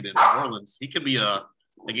really like it in New Orleans. He could be a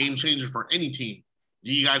game changer for any team.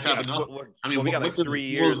 Do you guys have enough? We got like 3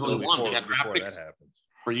 years before that happens.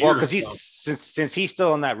 Well, because since he's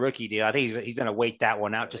still on that rookie deal, I think he's going to wait that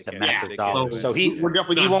one out just to max his dollars. So he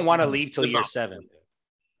won't want to leave till year 7.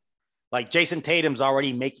 Like Jason Tatum's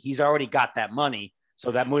he's already got that money,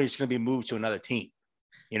 so that money's going to be moved to another team.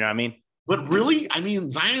 You know what I mean? But really,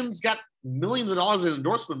 Zion's got millions of dollars in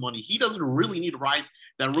endorsement money. He doesn't really need to ride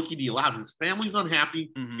that rookie deal out. His family's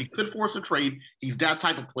unhappy. Mm-hmm. He could force a trade. He's that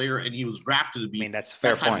type of player, and he was drafted to be. That's a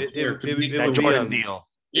fair point. It would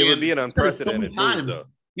be an unprecedented move, though.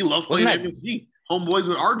 He loves playing MSG. Homeboys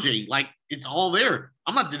with RJ, like it's all there.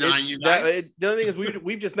 I'm not denying you guys. The other thing is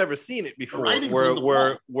we've just never seen it before,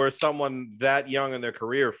 where someone that young in their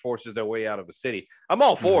career forces their way out of a city. I'm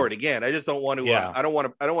all for it again. I just don't want to. I don't want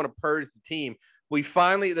to purge the team.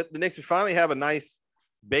 The Knicks finally have a nice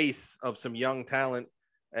base of some young talent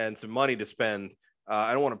and some money to spend.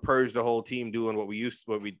 I don't want to purge the whole team doing what we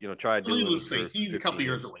tried doing. He's a couple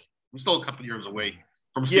years away. We're still a couple years away.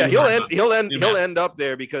 He'll end up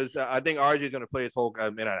there because I think RJ is going to play his whole.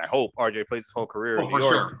 I hope RJ plays his whole career in New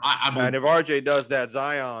York. And if RJ does that,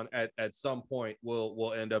 Zion at some point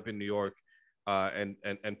will end up in New York, and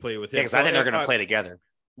play with him. Because I think they're going to play together.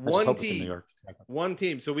 One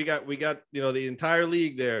team. So we got the entire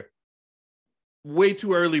league there. Way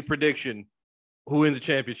too early prediction. Who wins the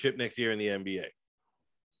championship next year in the NBA?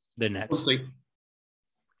 The Nets.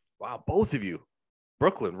 Wow, both of you.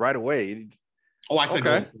 Brooklyn right away. Oh, I said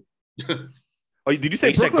Golden State. Oh, did you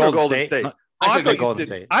say Brooklyn or Golden State? No, I said Golden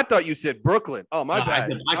State. I thought you said Brooklyn. Oh, my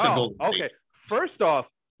bad. I said Golden State. Okay. First off,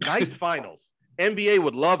 nice finals. NBA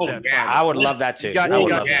would love that. Yeah. I would love that too. You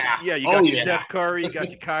got your Steph Curry, you got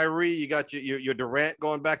your Kyrie, you got your Durant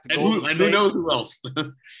going back to Golden State. And who knows who else?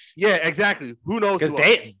 Yeah, exactly. Who knows? Because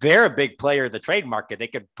they're a big player in the trade market. They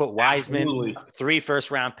could put Wiseman, 3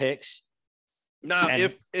 first-round picks. Now,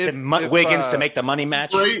 if Wiggins to make the money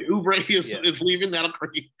match. Oubre is leaving. That'll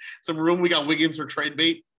create some room. We got Wiggins for trade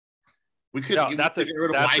bait. We could. No,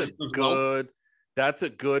 that's a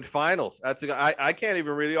good finals. I can't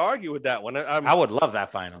even really argue with that one. I would love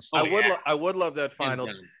that finals. I would love that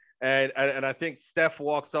finals. And I think Steph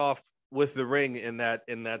walks off with the ring in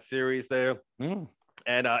that series there.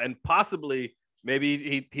 And possibly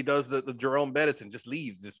maybe he does the Jerome Bettis and just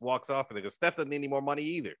leaves, just walks off, and because Steph doesn't need any more money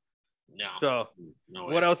either. No. So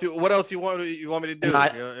what else you want me to do?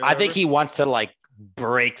 I think he wants to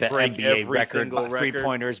break the NBA record by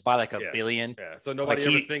 3-pointers by $1 billion. Yeah. So nobody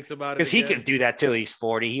ever thinks about it because he could do that till he's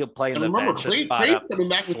 40. He'll play in the bench. Clay's coming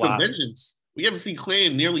back with some vengeance. We haven't seen Clay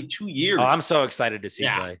in nearly 2 years. Oh, I'm so excited to see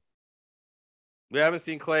Clay. We haven't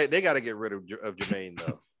seen Clay. They got to get rid of Jermaine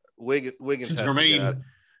though. Wiggins has to get out.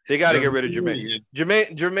 They got to get rid of Jermaine.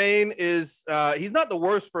 Jermaine is he's not the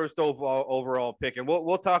worst first overall pick, and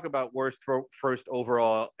we'll talk about worst first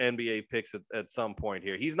overall NBA picks at some point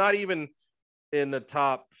here. He's not even in the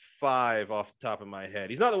top 5 off the top of my head.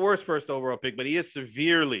 He's not the worst first overall pick, but he is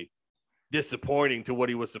severely disappointing to what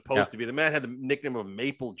he was supposed to be. The man had the nickname of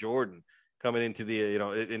Maple Jordan coming into the the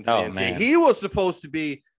NCAA. Man. He was supposed to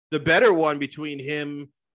be the better one between him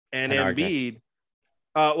and Embiid.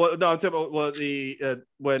 I'm talking about when they were at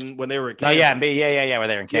Kansas. When they were in Kansas.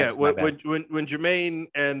 Yeah, when Jermaine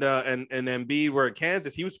and Embiid were at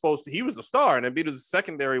Kansas, he was a star, and Embiid was a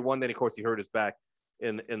secondary one. Then of course he hurt his back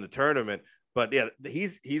in the tournament. But yeah,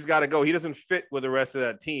 he's got to go. He doesn't fit with the rest of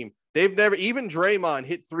that team. They've never, even Draymond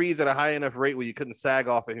hit threes at a high enough rate where you couldn't sag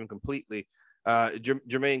off of him completely.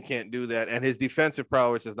 Jermaine can't do that, and his defensive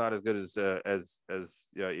prowess is not as good as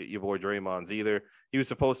your boy Draymond's either. He was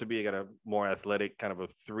supposed to be a more athletic, kind of a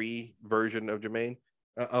 3 version of Jermaine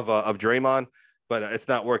of Draymond, but it's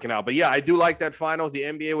not working out. But yeah, I do like that finals. The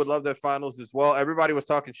NBA would love that finals as well. Everybody was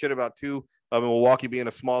talking shit about Milwaukee being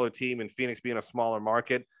a smaller team and Phoenix being a smaller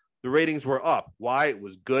market. The ratings were up. Why? It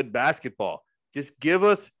was good basketball. Just give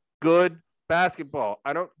us good basketball.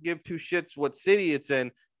 I don't give 2 shits what city it's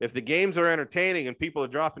in. If the games are entertaining and people are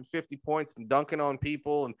dropping 50 points and dunking on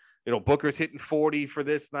people, and Booker's hitting 40 for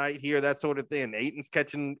this night here, that sort of thing, and Ayton's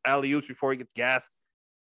catching alley-oops before he gets gassed,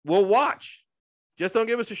 we'll watch. Just don't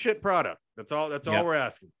give us a shit product. That's all we're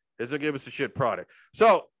asking. Just don't give us a shit product.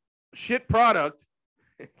 So, shit product.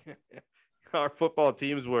 Our football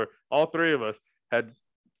teams were, all 3 of us had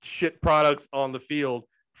shit products on the field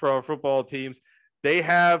for our football teams. They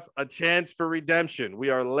have a chance for redemption. We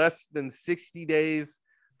are less than 60 days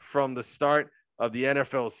from the start of the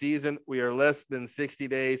NFL season. We are less than 60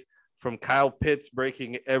 days from Kyle Pitts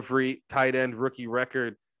breaking every tight end rookie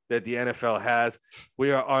record that the NFL has.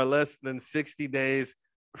 We are less than 60 days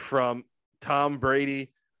from Tom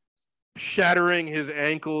Brady shattering his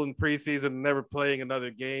ankle in preseason and never playing another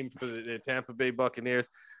game for the Tampa Bay Buccaneers.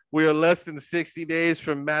 We are less than 60 days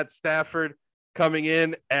from Matt Stafford coming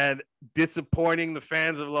in and disappointing the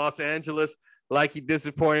fans of Los Angeles like he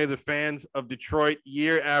disappointed the fans of Detroit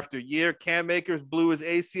year after year. Cam Akers blew his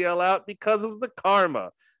ACL out because of the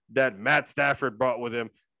karma that Matt Stafford brought with him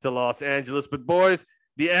to Los Angeles. But boys,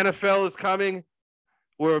 the NFL is coming,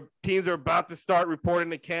 where teams are about to start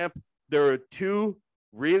reporting to camp. There are 2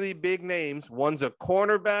 really big names. One's a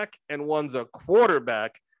cornerback and one's a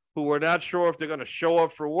quarterback who we're not sure if they're going to show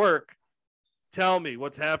up for work. Tell me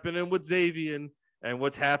what's happening with Xavier and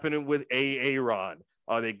what's happening with Aaron.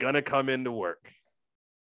 Are they going to come into work?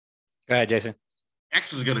 Go ahead, Jason.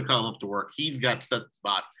 X is going to come up to work. He's got set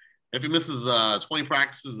spot. If he misses 20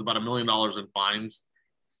 practices, about $1 million in fines.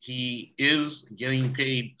 He is getting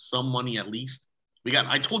paid some money at least.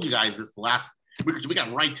 I told you guys this last week. We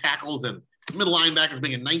got right tackles and middle linebackers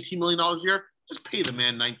making $19 million a year. Just pay the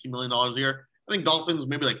man $19 million a year. I think Dolphins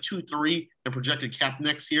maybe 2-3 and projected cap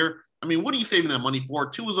next year. I mean, what are you saving that money for?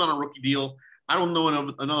 2 is on a rookie deal. I don't know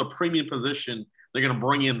another premium position they're going to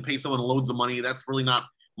bring in, pay someone loads of money. That's really not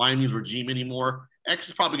Miami's regime anymore. X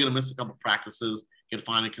is probably going to miss a couple practices, get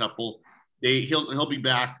fined a couple. He'll be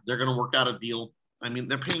back. They're going to work out a deal. I mean,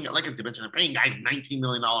 they're paying, like I mentioned, they're paying guys $19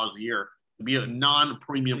 million a year to be a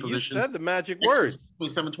non-premium position. You said the magic words.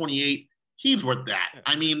 27, 28. He's worth that.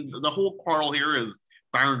 I mean, the whole quarrel here is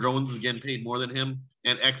Byron Jones is getting paid more than him,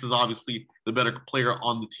 and X is obviously the better player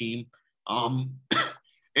on the team.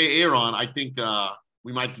 Aaron, I think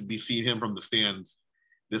we might be seeing him from the stands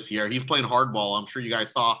this year. He's playing hardball. I'm sure you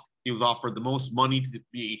guys saw he was offered the most money to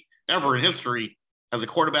be ever in history as a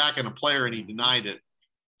quarterback and a player, and he denied it.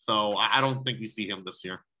 So I don't think we see him this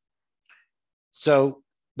year. So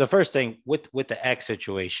the first thing with the X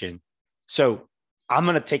situation, so I'm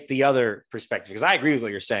going to take the other perspective because I agree with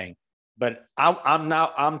what you're saying, but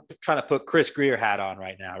I'm trying to put Chris Grier hat on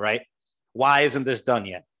right now, right? Why isn't this done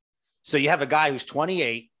yet? So you have a guy who's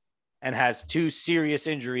 28 and has 2 serious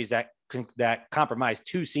injuries that compromise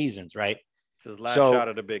 2 seasons, right? It's his last shot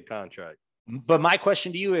at a big contract. But my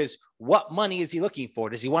question to you is, what money is he looking for?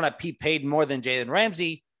 Does he want to be paid more than Jalen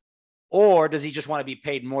Ramsey, or does he just want to be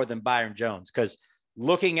paid more than Byron Jones? Because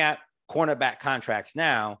looking at cornerback contracts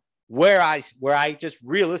now, where I just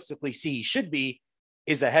realistically see he should be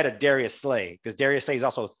is ahead of Darius Slay, because Darius Slay is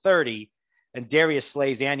also 30, and Darius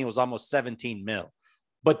Slay's annual is almost 17 mil.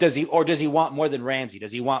 But does he want more than Ramsey?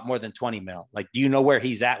 Does he want more than 20 mil? Like, do you know where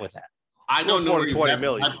he's at with that? I don't know where 20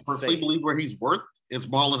 million. I personally believe where he's worth is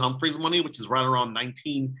Marlon Humphrey's money, which is right around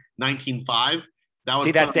 19.5.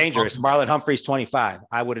 See, that's dangerous. Marlon Humphrey's 25.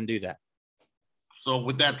 I wouldn't do that. So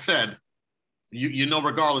with that said, you know,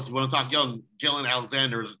 regardless, if you want to talk young, Jair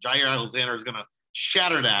Alexander is going to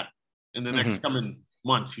shatter that in the next coming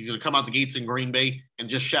months. He's going to come out the gates in Green Bay and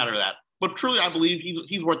just shatter that. But truly, I believe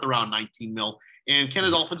he's worth around 19 mil. And can the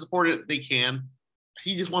Dolphins afford it? They can.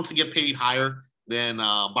 He just wants to get paid higher than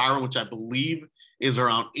Byron, which I believe is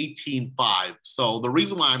around 18.5. So the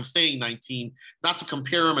reason why I'm saying 19, not to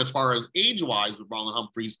compare him as far as age-wise with Marlon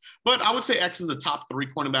Humphreys, but I would say X is the top 3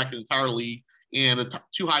 cornerback in the entire league, and the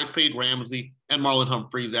 2 highest paid, Ramsey and Marlon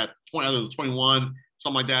Humphreys at 21,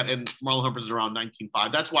 something like that, and Marlon Humphreys is around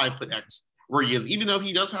 19.5. That's why I put X where he is, even though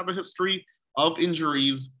he does have a history of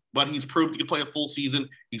injuries, but he's proved he can play a full season.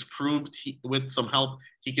 He's proved with some help,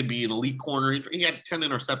 he can be an elite corner. He had 10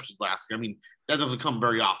 interceptions last year. I mean, that doesn't come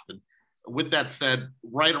very often. With that said,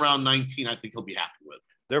 right around 19, I think he'll be happy with.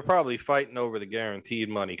 They're probably fighting over the guaranteed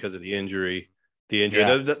money because of the injury.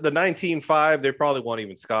 Yeah. The 19.5, they probably won't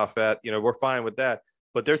even scoff at. You know, we're fine with that.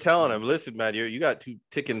 But they're telling him, listen, man, you got 2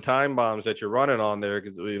 ticking time bombs that you're running on there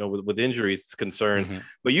because, you know, with injuries concerns.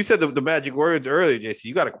 But you said the magic words earlier, JC.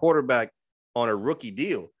 You got a quarterback on a rookie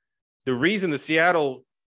deal. The reason the Seattle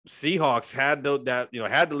Seahawks had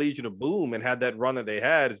had the Legion of Boom and had that run that they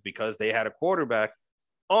had is because they had a quarterback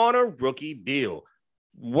on a rookie deal.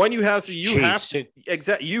 When you have to,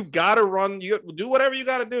 you got to run. You do whatever you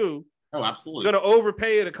got to do. Oh, absolutely. You're going to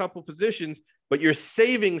overpay at a couple positions, but you're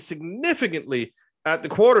saving significantly at the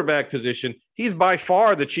quarterback position. He's by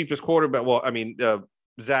far the cheapest quarterback. Well, I mean,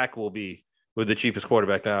 Zach will be with the cheapest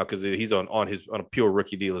quarterback now because he's on a pure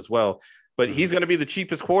rookie deal as well. But he's going to be the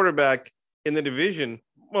cheapest quarterback in the division,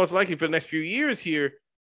 most likely for the next few years here.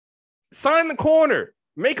 Sign the corner,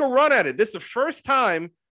 make a run at it. This is the first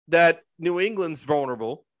time that New England's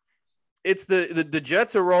vulnerable. It's the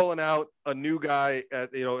Jets are rolling out a new guy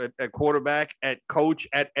at quarterback, at coach,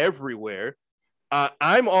 at everywhere.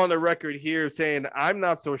 I'm on the record here saying I'm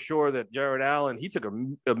not so sure that Jared Allen, he took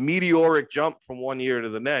a meteoric jump from one year to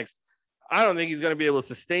the next. I don't think he's going to be able to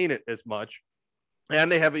sustain it as much.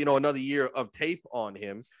 And they have, another year of tape on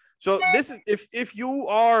him. So this is if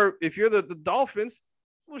you're the Dolphins,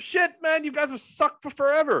 well, shit, man, you guys have sucked for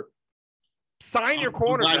forever. Sign your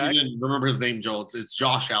cornerback. I'm glad you didn't remember his name, Joel. It's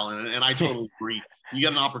Josh Allen, and I totally agree. You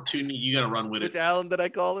got an opportunity, you got to run with it. Which Allen did I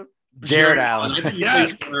call him? Jared Allen.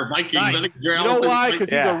 Yes. Vikings. Nice. You know why? Because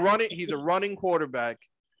he's a running quarterback.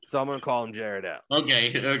 So I'm going to call him Jared Allen.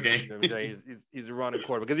 Okay. He's a running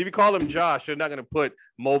quarterback. Because if you call him Josh, you're not going to put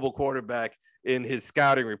mobile quarterback in his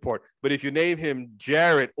scouting report. But if you name him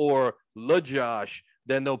Jarrett or LaJosh,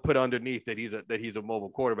 then they'll put underneath that he's a mobile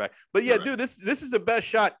quarterback. But yeah, dude, this is the best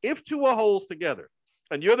shot if Tua holds together.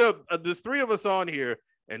 And there's 3 of us on here,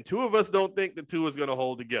 and 2 of us don't think that Tua is going to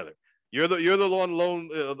hold together. You're the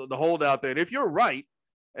the holdout there. And if you're right,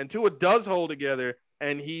 and Tua does hold together,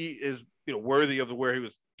 and he is worthy of where he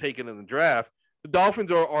was taken in the draft, the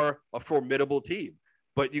Dolphins are a formidable team.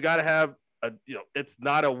 But you got to have it's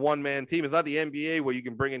not a one-man team. It's not the NBA where you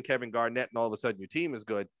can bring in Kevin Garnett and all of a sudden your team is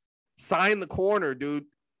good. Sign the corner, dude.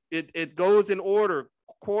 It goes in order: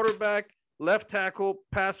 quarterback, left tackle,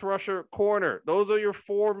 pass rusher, corner. Those are your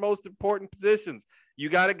 4 most important positions. You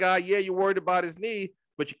got a guy, you're worried about his knee,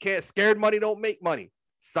 but you can't. Scared money don't make money.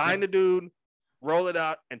 Sign the dude, roll it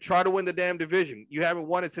out, and try to win the damn division. You haven't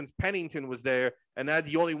won it since Pennington was there, and that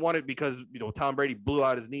you only won it because Tom Brady blew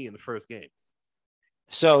out his knee in the first game.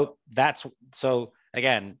 So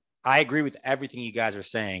again, I agree with everything you guys are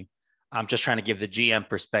saying. I'm just trying to give the GM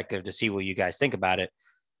perspective to see what you guys think about it.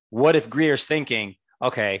 What if Greer's thinking,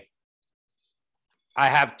 okay, I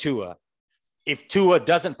have Tua. If Tua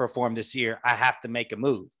doesn't perform this year, I have to make a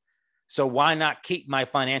move. So why not keep my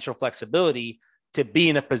financial flexibility to be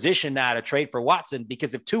in a position now to trade for Watson?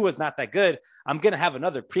 Because if Tua's not that good, I'm going to have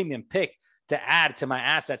another premium pick to add to my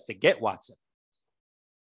assets to get Watson.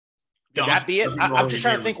 Could that be it? I'm just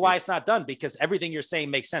trying to think why it's not done, because everything you're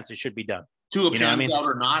saying makes sense. It should be done. Tua pans out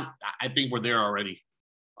or not, I think we're there already.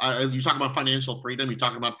 You talk about financial freedom. You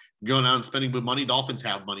talk about going out and spending good money. Dolphins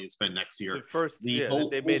have money to spend next year. But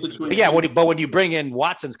when you bring in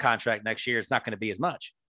Watson's contract next year, it's not going to be as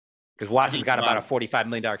much because Watson's got about a $45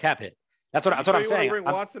 million cap hit. That's what I'm saying. Bring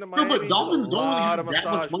Watson to Miami, but Dolphins don't really have that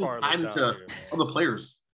much money tied to other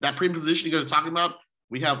players. That premium position you guys are talking about,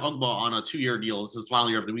 we have Ugba on a 2-year deal. This is final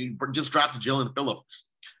year. We just drafted Jalen Phillips.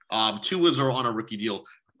 Tua's are on a rookie deal.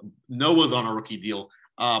 Noah's on a rookie deal.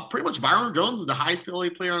 Pretty much Byron Jones is the highest PLA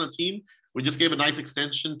player on the team. We just gave a nice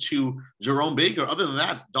extension to Jerome Baker. Other than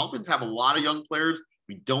that, Dolphins have a lot of young players.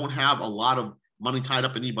 We don't have a lot of money tied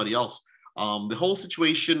up in anybody else. The whole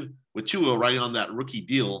situation with Tua writing on that rookie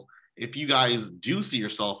deal, if you guys do see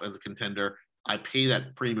yourself as a contender, I pay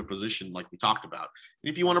that premium position like we talked about.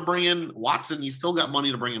 And if you want to bring in Watson, you still got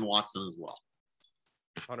money to bring in Watson as well.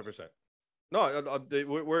 100%. No,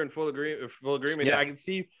 we're in full agreement. Yeah. I can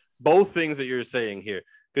see both things that you're saying here,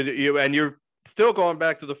 because you're still going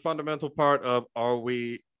back to the fundamental part of, are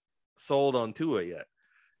we sold on Tua yet?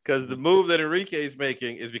 Because the move that Enrique is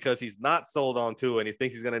making is because he's not sold on Tua and he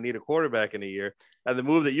thinks he's going to need a quarterback in a year. And the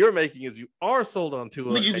move that you're making is you are sold on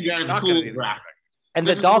Tua. And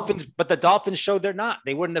the Dolphins showed they're not.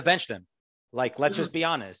 They wouldn't have benched him. Like, let's just be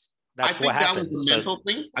honest. That's what happened.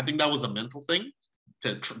 I think that was a mental thing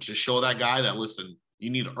to show that guy that, listen, you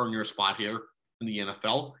need to earn your spot here in the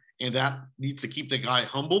NFL. And that needs to keep the guy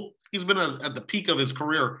humble. He's been at the peak of his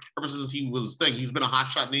career ever since he was a thing. He's been a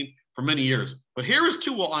hotshot name for many years. But here is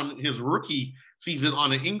Tua on his rookie season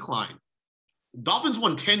on an incline. Dolphins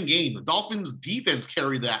won 10 games. The Dolphins defense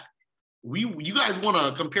carried that. You guys want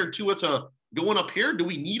to compare Tua to going up here? Do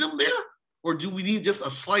we need him there? Or do we need just a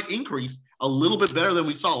slight increase, a little bit better than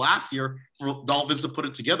we saw last year for Dolphins to put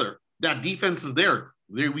it together? That defense is there.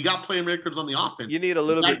 We got playmakers on the offense. You need a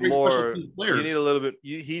little bit more. You need a little bit.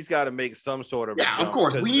 He's got to make some sort of. Yeah, of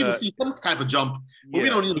course. We need to see some type of jump. But we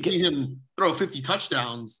don't need to see him throw 50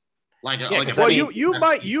 touchdowns. You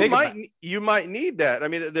might need that. I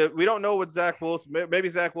mean, we don't know what Zach Wilson. Maybe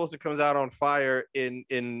Zach Wilson comes out on fire in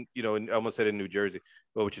I almost said in New Jersey,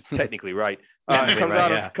 which is technically right.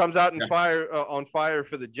 Comes out on fire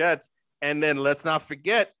for the Jets, and then let's not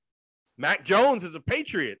forget, Mac Jones is a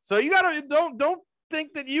Patriot. So you gotta don't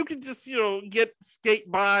think that you can just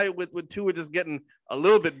skate by with Tua just getting a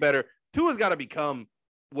little bit better. Tua's got to become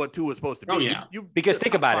what Tua's supposed to be. Oh, yeah. Because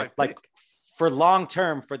think about it, like for long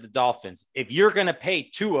term for the Dolphins, if you're gonna pay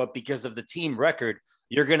Tua because of the team record,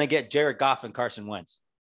 you're gonna get Jared Goff and Carson Wentz.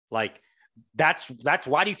 Like that's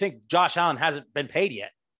why do you think Josh Allen hasn't been paid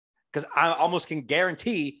yet? Because I almost can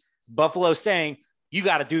guarantee Buffalo saying you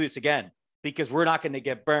got to do this again, because we're not going to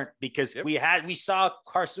get burnt, because we saw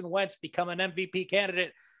Carson Wentz become an MVP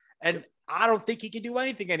candidate, and I don't think he can do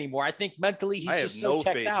anything anymore. I think mentally he's just so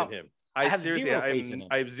checked out. I have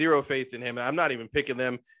zero faith in him. I'm not even picking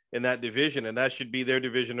them in that division, and that should be their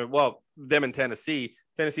division. Well, them in Tennessee.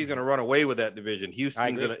 Tennessee's going to run away with that division.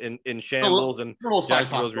 Houston's in shambles, and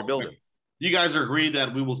Jacksonville's rebuilding. You guys agree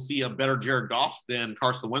that we will see a better Jared Goff than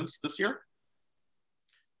Carson Wentz this year?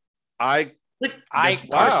 Carson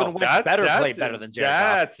Wentz play better than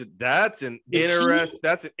Jared Goff. That's an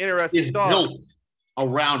interesting thought. Built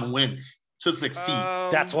around Wentz to succeed.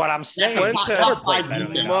 That's what I'm saying. Wentz has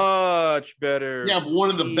much better. You have one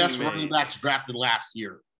of the best running backs drafted last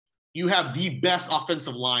year. You have the best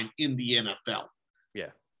offensive line in the NFL. Yeah.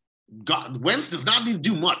 Wentz does not need to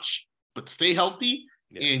do much, but stay healthy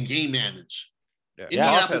and game manage.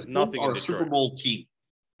 Goff has nothing in Super Bowl team.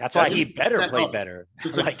 That's why he better play better.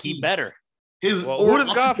 Like he better. Who does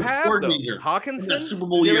Goff have though? Hawkinson? Super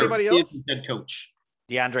Bowl year. Anybody else? Head coach.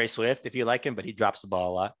 DeAndre Swift, if you like him, but he drops the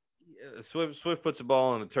ball a lot. Swift puts the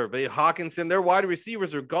ball on the turf. Hawkinson, their wide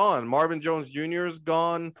receivers are gone. Marvin Jones Jr. is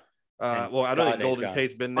gone. I don't think Golden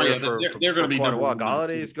Tate's been there for quite a while.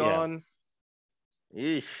 Galladay's gone.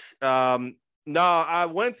 Yeesh.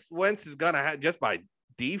 Wentz is gonna have, just by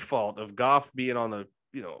default of Goff being on the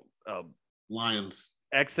Lions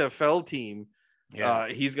XFL team. Yeah.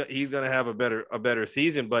 He's gonna have a better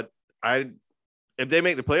season. But if they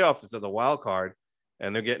make the playoffs, it's at the wild card,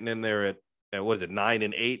 and they're getting in there at what is it,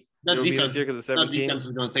 9-8? That defense is going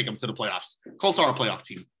to take them to the playoffs. Colts are a playoff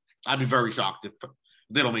team. I'd be very shocked if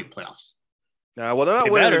They don't make playoffs. Well, they're not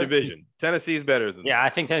winning the division. Tennessee's better than them. I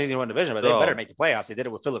think Tennessee's going to win the division, but they better make the playoffs. They did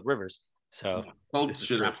it with Phillip Rivers. So Colts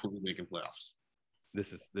should absolutely be making playoffs.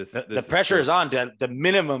 The pressure is on to the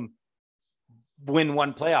minimum win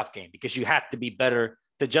one playoff game because you have to be better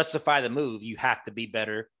to justify the move. You have to be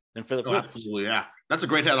better than Phillip Rivers. Absolutely, yeah. That's a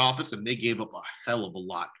great head office, and they gave up a hell of a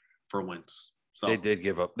lot for Wentz. So they did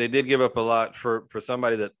give up. They did give up a lot for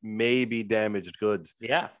somebody that may be damaged goods.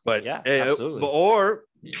 Yeah, but absolutely. Or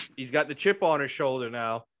he's got the chip on his shoulder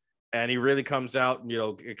now, and he really comes out and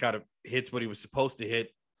it kind of hits what he was supposed to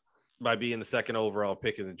hit by being the second overall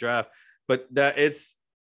pick in the draft. But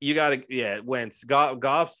Wentz.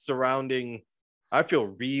 Goff's surrounding. I feel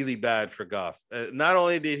really bad for Goff. Not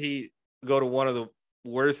only did he go to one of the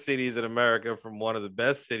worst cities in America from one of the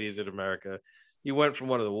best cities in America, he went from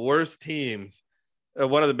one of the worst teams,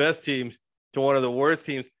 one of the best teams, to one of the worst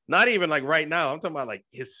teams. Not even like right now. I'm talking about like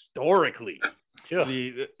historically. Yeah.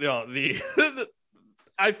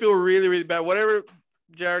 I feel really, really bad. Whatever,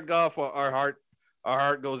 Jared Goff, our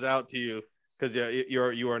heart goes out to you because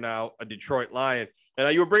you are now a Detroit Lion.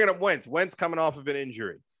 And you were bringing up Wentz. Wentz coming off of an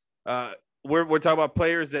injury. We're talking about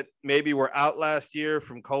players that maybe were out last year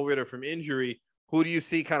from COVID or from injury. Who do you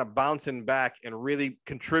see kind of bouncing back and really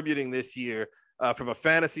contributing this year from a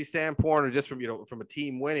fantasy standpoint, or just from a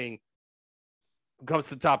team winning? Who comes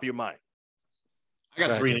to the top of your mind? I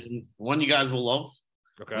got three names. One you guys will love.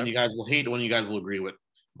 Okay. One you guys will hate. One you guys will agree with.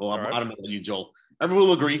 Well, right. I don't know about you, Joel. Everyone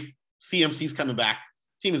will agree. CMC's coming back.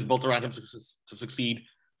 Team is built around him to succeed.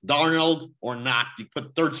 Darnold or not, you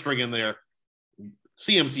put third string in there.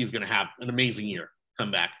 CMC is going to have an amazing year. Come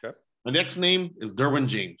back. Okay. My next name is Derwin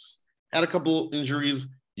James. Had a couple injuries.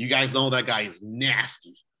 You guys know that guy is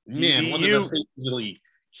nasty. Man, one of the best safeties in the league.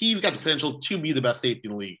 He's got the potential to be the best safety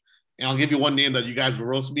in the league. And I'll give you one name that you guys will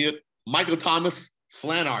roast me at. Michael Thomas,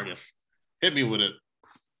 slant artist. Hit me with it.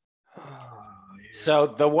 So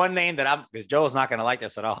the one name that because Joel's not going to like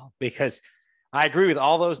this at all, because I agree with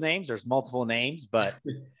all those names. There's multiple names, but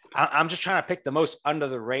I'm just trying to pick the most under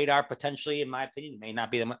the radar potentially, in my opinion. It may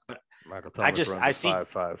not be the but Michael Thomas. I see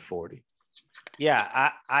 5'5"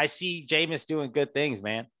 Yeah, I see Jameis doing good things,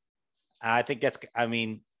 man. I think I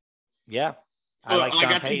like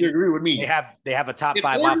Sean Payton. You agree with me. They have a top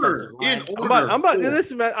five offensive line. I'm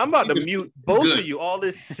about to mute both of you. All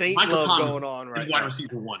this Saint Michael love Thomas going on right now. Wide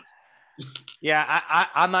receiver one. Yeah,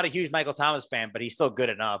 I'm not a huge Michael Thomas fan, but he's still good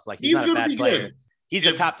enough. Like he's not a bad player. Good. He's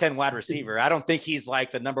a top 10 wide receiver. I don't think he's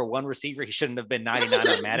like the number one receiver. He shouldn't have been 99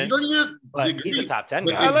 on Madden, but he's a top 10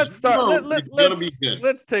 guy. Let's start.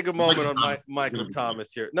 Let's take a moment on Michael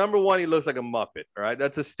Thomas here. Number one, he looks like a Muppet. All right,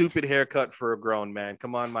 that's a stupid haircut for a grown man.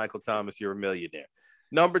 Come on, Michael Thomas, you're a millionaire.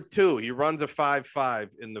 Number two, he runs a 5.5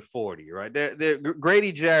 in the 40. Right,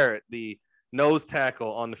 Grady Jarrett, the nose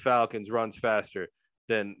tackle on the Falcons, runs faster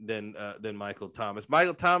than Michael Thomas.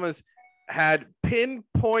 Michael Thomas had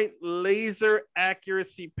pinpoint laser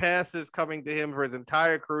accuracy passes coming to him for his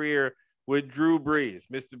entire career with Drew Brees.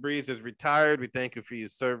 Mr. Brees is retired. We thank you for your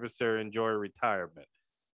service, sir. Enjoy retirement.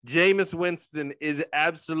 Jameis Winston is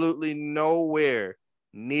absolutely nowhere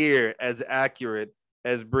near as accurate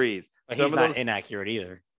as Brees. But he's not inaccurate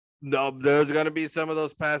either. No, there's going to be some of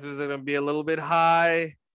those passes that are going to be a little bit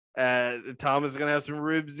high. Thomas is going to have some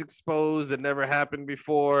ribs exposed that never happened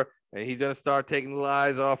before, and he's going to start taking the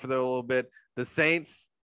eyes off of it a little bit. The Saints,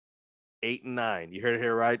 8-9. You heard it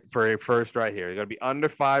here right for first right here. They're going to be under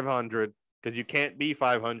 500 because you can't be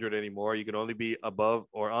 500 anymore. You can only be above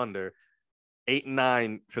or under.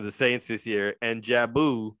 8-9 for the Saints this year, and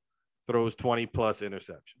Jabu throws 20-plus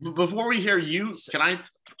interceptions. Before we hear you, can I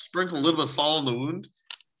sprinkle a little bit of salt in the wound?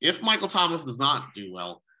 If Michael Thomas does not do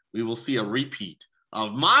well, we will see a repeat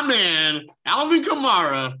of my man, Alvin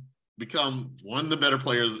Kamara, become one of the better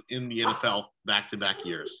players in the NFL back-to-back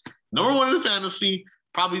years. Number one in fantasy,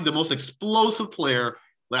 probably the most explosive player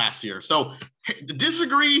last year. So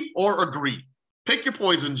disagree or agree. Pick your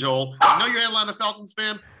poison, Joel. I know you're an Atlanta Falcons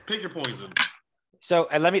fan. Pick your poison. So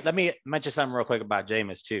and let me mention something real quick about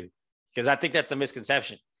Jameis too, because I think that's a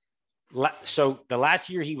misconception. So the last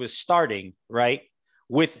year he was starting, right,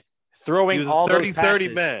 with throwing all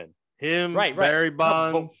 30 man. Him, right. Barry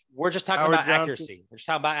Bonds. No, we're just talking Howard about Johnson. accuracy. We're just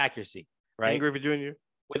talking about accuracy, right? Ken Griffey Jr.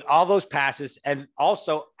 With all those passes, and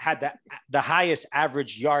also had the highest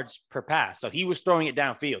average yards per pass. So he was throwing it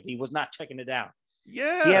downfield. He was not checking it down.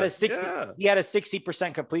 Yeah. He had a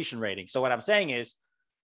 60% completion rating. So what I'm saying is,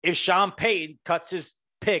 if Sean Payton cuts his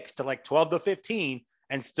picks to like 12 to 15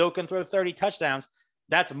 and still can throw 30 touchdowns,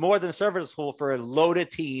 that's more than serviceable for a loaded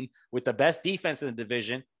team with the best defense in the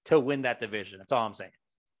division to win that division. That's all I'm saying.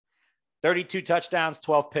 32 touchdowns,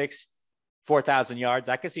 12 picks, 4,000 yards.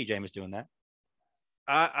 I could see Jameis doing that.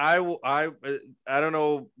 I don't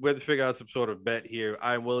know where to figure out some sort of bet here.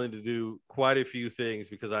 I'm willing to do quite a few things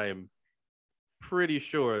because I am pretty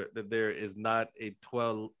sure that there is not a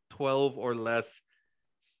 12 or less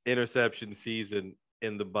interception season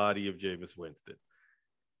in the body of Jameis Winston.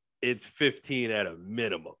 It's 15 at a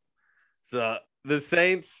minimum. So the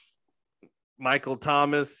Saints, Michael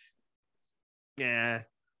Thomas, yeah,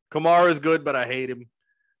 Kamara is good, but I hate him.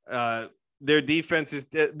 Their defense is.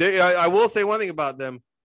 I will say one thing about them: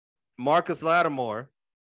 Marcus Lattimore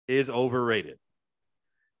is overrated.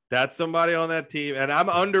 That's somebody on that team, and I'm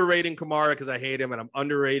underrating Kamara because I hate him, and I'm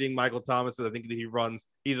underrating Michael Thomas because I think that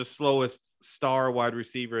he's the slowest star wide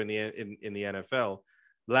receiver in the NFL.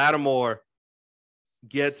 Lattimore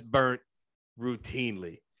gets burnt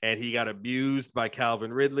routinely, and he got abused by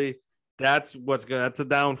Calvin Ridley. That's a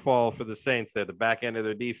downfall for the Saints. At the back end of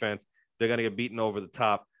their defense, they're going to get beaten over the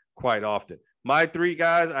top quite often. My three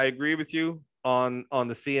guys, I agree with you on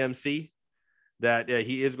the CMC. That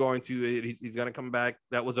he is going to he's going to come back.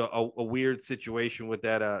 That was a weird situation with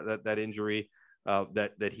that injury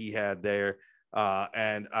that he had there,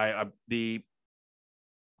 and the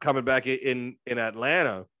coming back in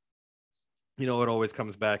Atlanta, it always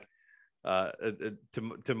comes back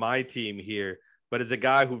to my team here. But as a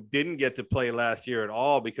guy who didn't get to play last year at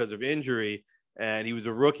all because of injury, and he was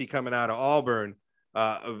a rookie coming out of Auburn,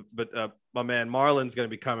 but my man Marlon's going to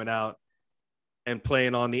be coming out and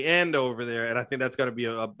playing on the end over there. And I think that's going to be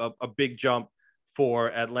a big jump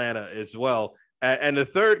for Atlanta as well. And the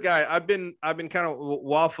third guy, I've been kind of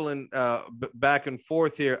waffling back and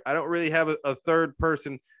forth here. I don't really have a third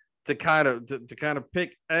person to kind of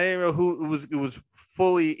pick. I don't know who was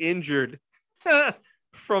fully injured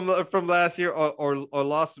from last year or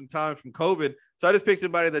lost some time from COVID. So I just picked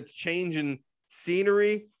somebody that's changing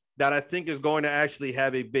scenery that I think is going to actually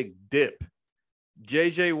have a big dip.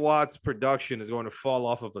 JJ Watt's production is going to fall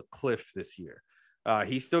off of a cliff this year.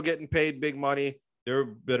 He's still getting paid big money. They're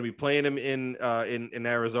going to be playing him in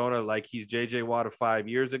Arizona like he's JJ Watt of 5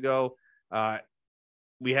 years ago.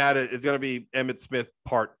 It's going to be Emmitt Smith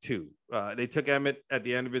part 2. They took Emmitt at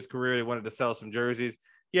the end of his career. They wanted to sell some jerseys.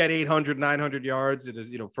 He had 800, 900 yards.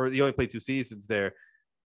 He only played 2 seasons there,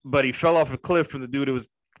 but he fell off a cliff from the dude who was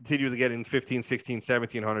continually getting 15, 16,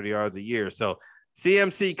 1700 yards a year. So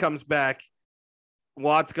CMC comes back.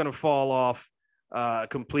 Watt's going to fall off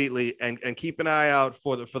completely, and keep an eye out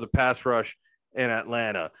for the pass rush in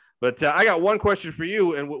Atlanta. But I got one question for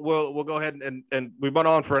you, and we'll go ahead and we've been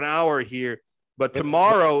on for an hour here. But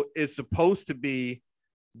tomorrow is supposed to be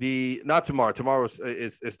not tomorrow. Tomorrow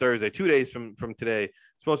is Thursday. 2 days from today, it's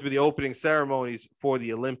supposed to be the opening ceremonies for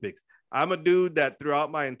the Olympics. I'm a dude that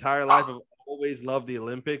throughout my entire life I've always loved the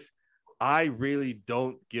Olympics. I really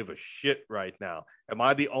don't give a shit right now. Am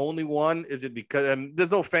I the only one? Is it because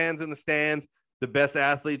there's no fans in the stands? The best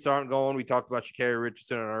athletes aren't going. We talked about Sha'Carri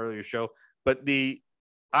Richardson on an earlier show, but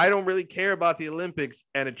I don't really care about the Olympics,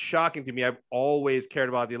 and it's shocking to me. I've always cared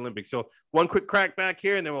about the Olympics. So one quick crack back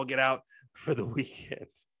here, and then we'll get out for the weekend.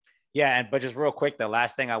 Yeah, but just real quick, the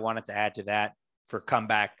last thing I wanted to add to that for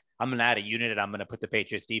comeback, I'm going to add a unit, and I'm going to put the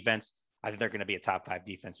Patriots defense. I think they're going to be a top 5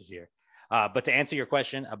 defense this year. But to answer your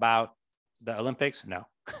question about the Olympics, no.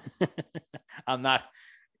 I'm not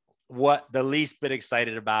the least bit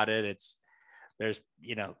excited about it. There's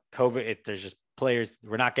COVID. There's just players.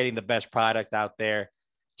 We're not getting the best product out there.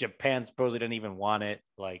 Japan supposedly didn't even want it.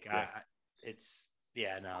 It's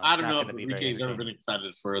I don't know if Enrique's ever been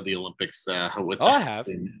excited for the Olympics. I have.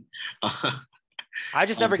 I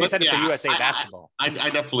just never get excited for USA basketball. I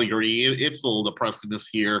definitely agree. It's a little depressing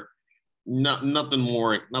this year. Nothing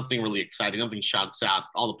really exciting. Nothing shouts out.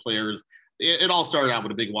 All the players. It all started out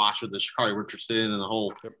with a big wash with the Sha'Carri Richardson and the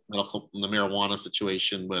whole the marijuana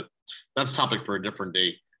situation, but that's a topic for a different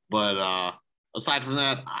day. But aside from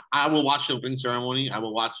that, I will watch the opening ceremony. I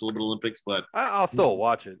will watch a little bit of Olympics, but I'll still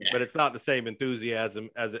watch it. Yeah. But it's not the same enthusiasm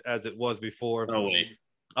as it was before. No way.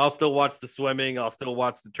 I'll still watch the swimming. I'll still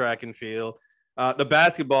watch the track and field. The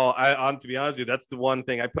basketball, to be honest with you, that's the one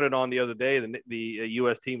thing. I put it on the other day. The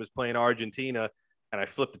U.S. team was playing Argentina, and I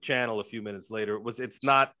flipped the channel a few minutes later. It's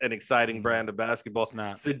not an exciting brand of basketball. It's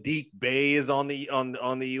not. Sadiq Bey is on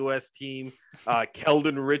the U.S. team.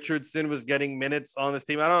 Keldon Richardson was getting minutes on this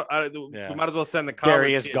team. We might as well send the college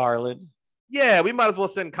Darius kids. Garland. Yeah, we might as well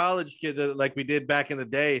send college kids like we did back in the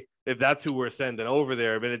day, if that's who we're sending over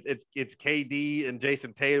there. I mean, it's KD and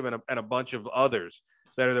Jason Tatum and a bunch of others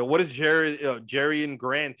that are there. What is Jerry and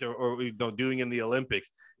Grant or doing in the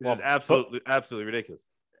Olympics? This is absolutely ridiculous.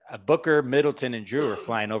 Booker, Middleton, and Drew are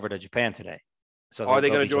flying over to Japan today. So are they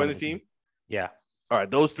going to join the team? Yeah. All right,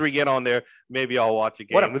 those three get on there. Maybe I'll watch a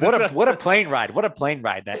game. What a plane ride. What a plane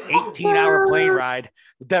ride. That 18-hour plane ride.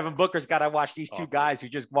 Devin Booker's got to watch these two guys who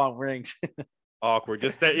just want rings. Awkward.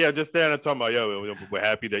 Just standing and talking about, we're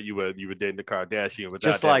happy that you were dating the Kardashian.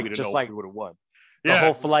 Just like we would have won. The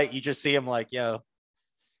whole flight, you just see him like, yo,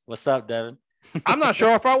 what's up, Devin? I'm not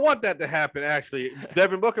sure if I want that to happen, actually.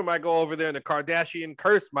 Devin Booker might go over there and the Kardashian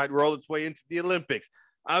curse might roll its way into the Olympics.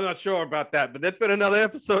 I'm not sure about that, but that's been another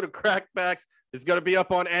episode of Crackbacks. It's going to be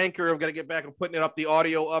up on Anchor. I'm going to get back and putting it up, the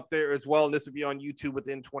audio up there as well. And this will be on YouTube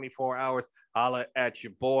within 24 hours. Holla at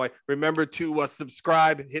your boy. Remember to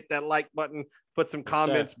subscribe, hit that like button, put some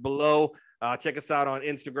comments below. Check us out on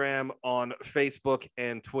Instagram, on Facebook,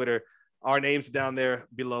 and Twitter. Our names down there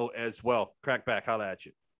below as well. Crackback, holla at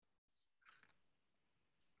you.